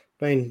game.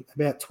 Been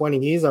about 20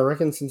 years, I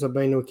reckon, since I've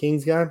been to a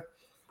Kings game.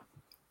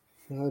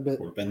 Would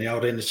have been the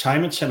old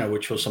entertainment centre,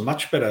 which was a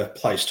much better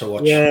place to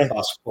watch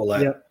basketball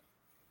at. Yeah.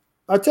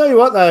 I tell you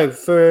what, though,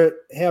 for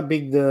how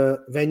big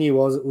the venue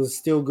was, it was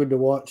still good to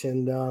watch,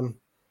 and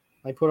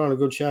they put on a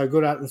good show,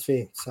 good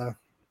atmosphere. So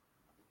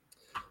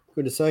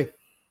good to see.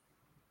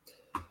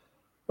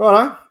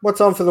 Right,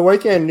 what's on for the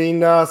weekend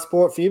in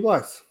sport for you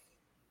blokes?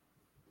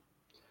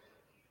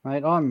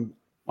 Mate, I'm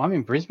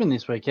in Brisbane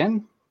this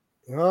weekend.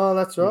 Oh,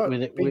 that's right.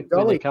 With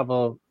a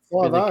couple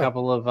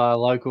of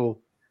local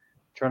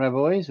Toronto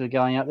boys. We're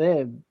going up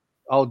there.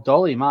 Old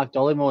Dolly, Mark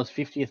Dollymore's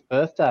 50th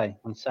birthday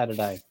on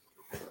Saturday.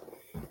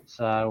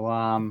 So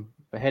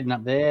we're heading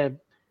up there,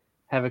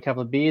 have a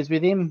couple of beers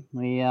with him.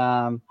 We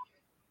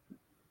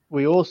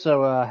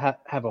also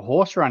have a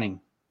horse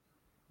running.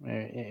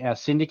 Our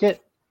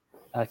syndicate,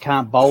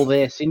 Can't Bowl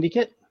There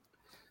syndicate.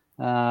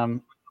 Sir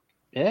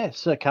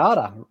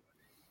Carter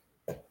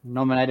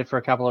nominated for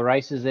a couple of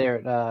races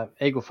there at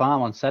Eagle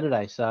Farm on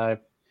Saturday. So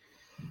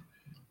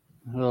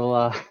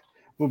we'll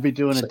be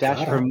doing a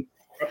dash from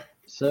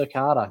Sir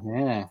Carter.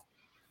 Yeah,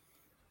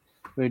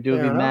 we're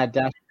doing a mad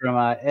dash from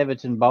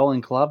Everton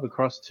Bowling Club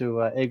across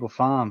to Eagle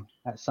Farm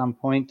at some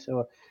point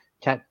to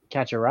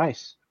catch a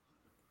race.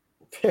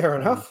 Fair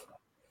enough.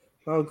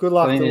 Well, good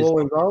luck to all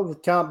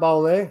involved. Can't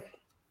bowl there.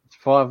 It's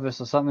 5 of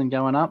us or something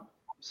going up.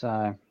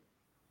 So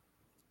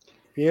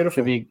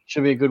beautiful.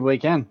 Should be a good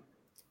weekend.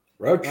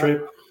 Road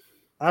trip.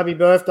 Happy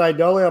birthday,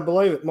 Dolly. I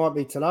believe it might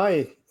be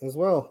today as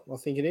well. I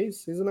think it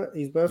is, isn't it?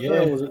 His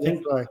birthday, or was it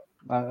yesterday?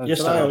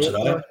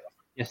 Yesterday.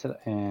 Yesterday,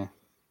 yeah.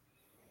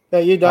 Yeah,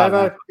 you,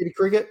 Davo, bit of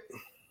cricket?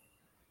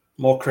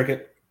 More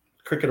cricket.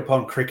 Cricket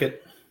upon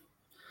cricket.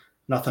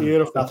 Nothing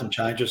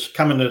changes.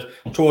 Coming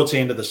towards the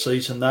end of the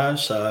season, though,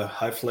 so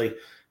hopefully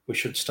we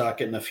should start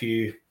getting a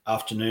few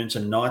afternoons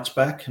and nights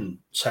back and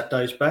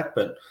Saturdays back.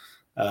 But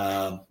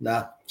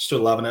still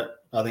loving it.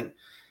 I think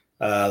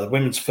the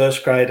women's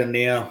first grade are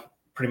now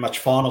pretty much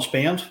finals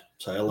bound,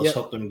 so Ella's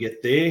helped them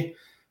get there.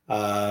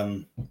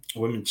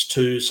 Women's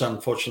twos,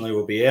 unfortunately,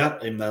 will be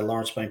out, even though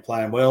Lauren's been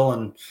playing well,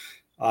 and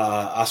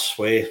us,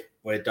 we're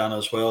done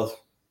as well.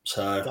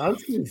 So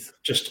Dunskies.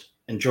 Just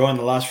enjoying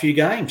the last few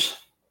games.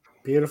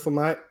 Beautiful,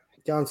 mate.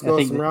 Go and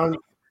score some runs.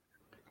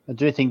 I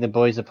do think the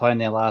boys are playing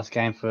their last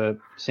game for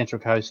Central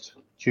Coast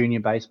Junior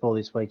Baseball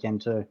this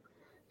weekend too.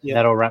 Yep.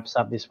 That all wraps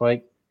up this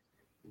week.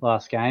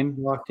 Last game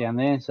down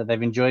there. So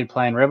they've enjoyed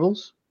playing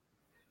Rebels.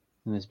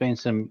 And there's been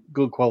some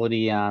good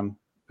quality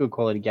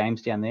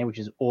games down there, which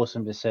is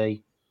awesome to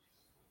see.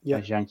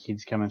 Those young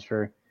kids coming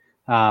through.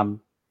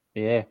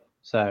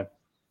 So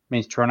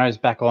means Toronto's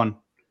back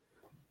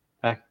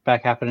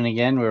happening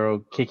again. We're all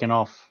kicking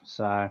off.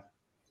 So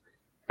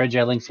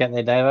Rego Link's get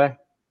there, Davo.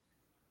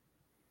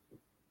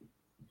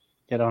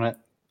 Get on it.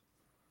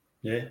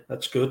 Yeah,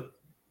 that's good.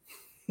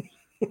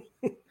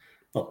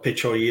 Not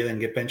pitch all year, then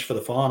get benched for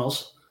the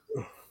finals.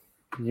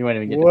 You won't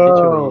even get to pitch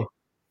all year.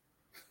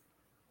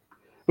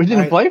 We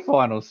didn't play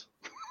finals.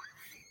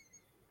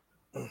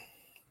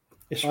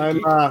 Yes,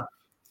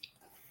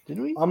 did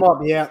we? I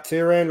might be out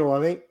too, Randall,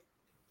 I think.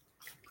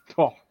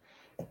 Oh,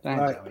 don't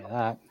tell me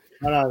that.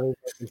 I don't think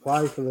I can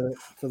play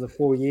for the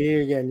full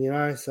year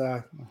again,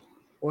 so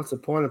what's the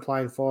point of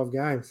playing 5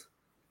 games?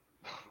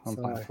 I'm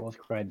playing 4th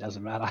grade,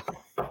 doesn't matter.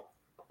 Are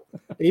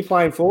you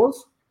playing 4s?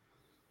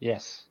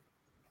 Yes.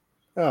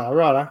 Oh,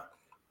 right.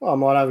 Well, I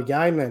might have a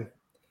game then.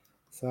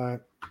 So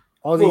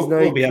Aussies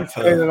we'll be up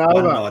for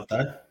one night,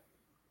 though.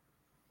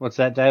 What's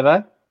that,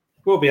 Davo?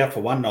 We'll be up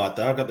for one night,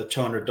 though. I've got the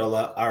 $200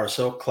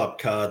 RSL club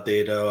card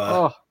there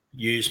to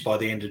use by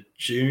the end of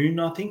June,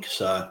 I think.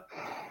 So,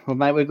 well,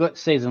 mate, we've got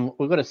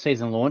a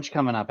season launch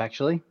coming up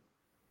actually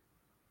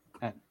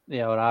at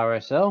the old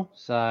RSL.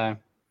 So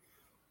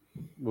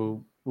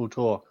we'll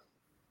talk.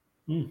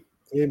 Yeah,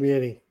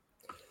 beauty.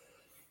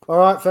 All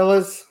right,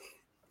 fellas,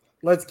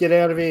 let's get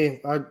out of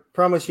here. I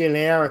promise you an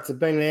hour. It's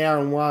been an hour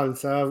and 1,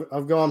 so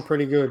I've gone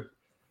pretty good.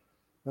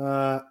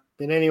 But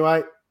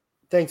anyway,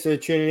 thanks for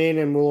tuning in,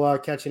 and we'll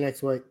catch you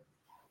next week.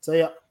 See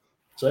ya.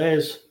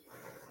 Cheers.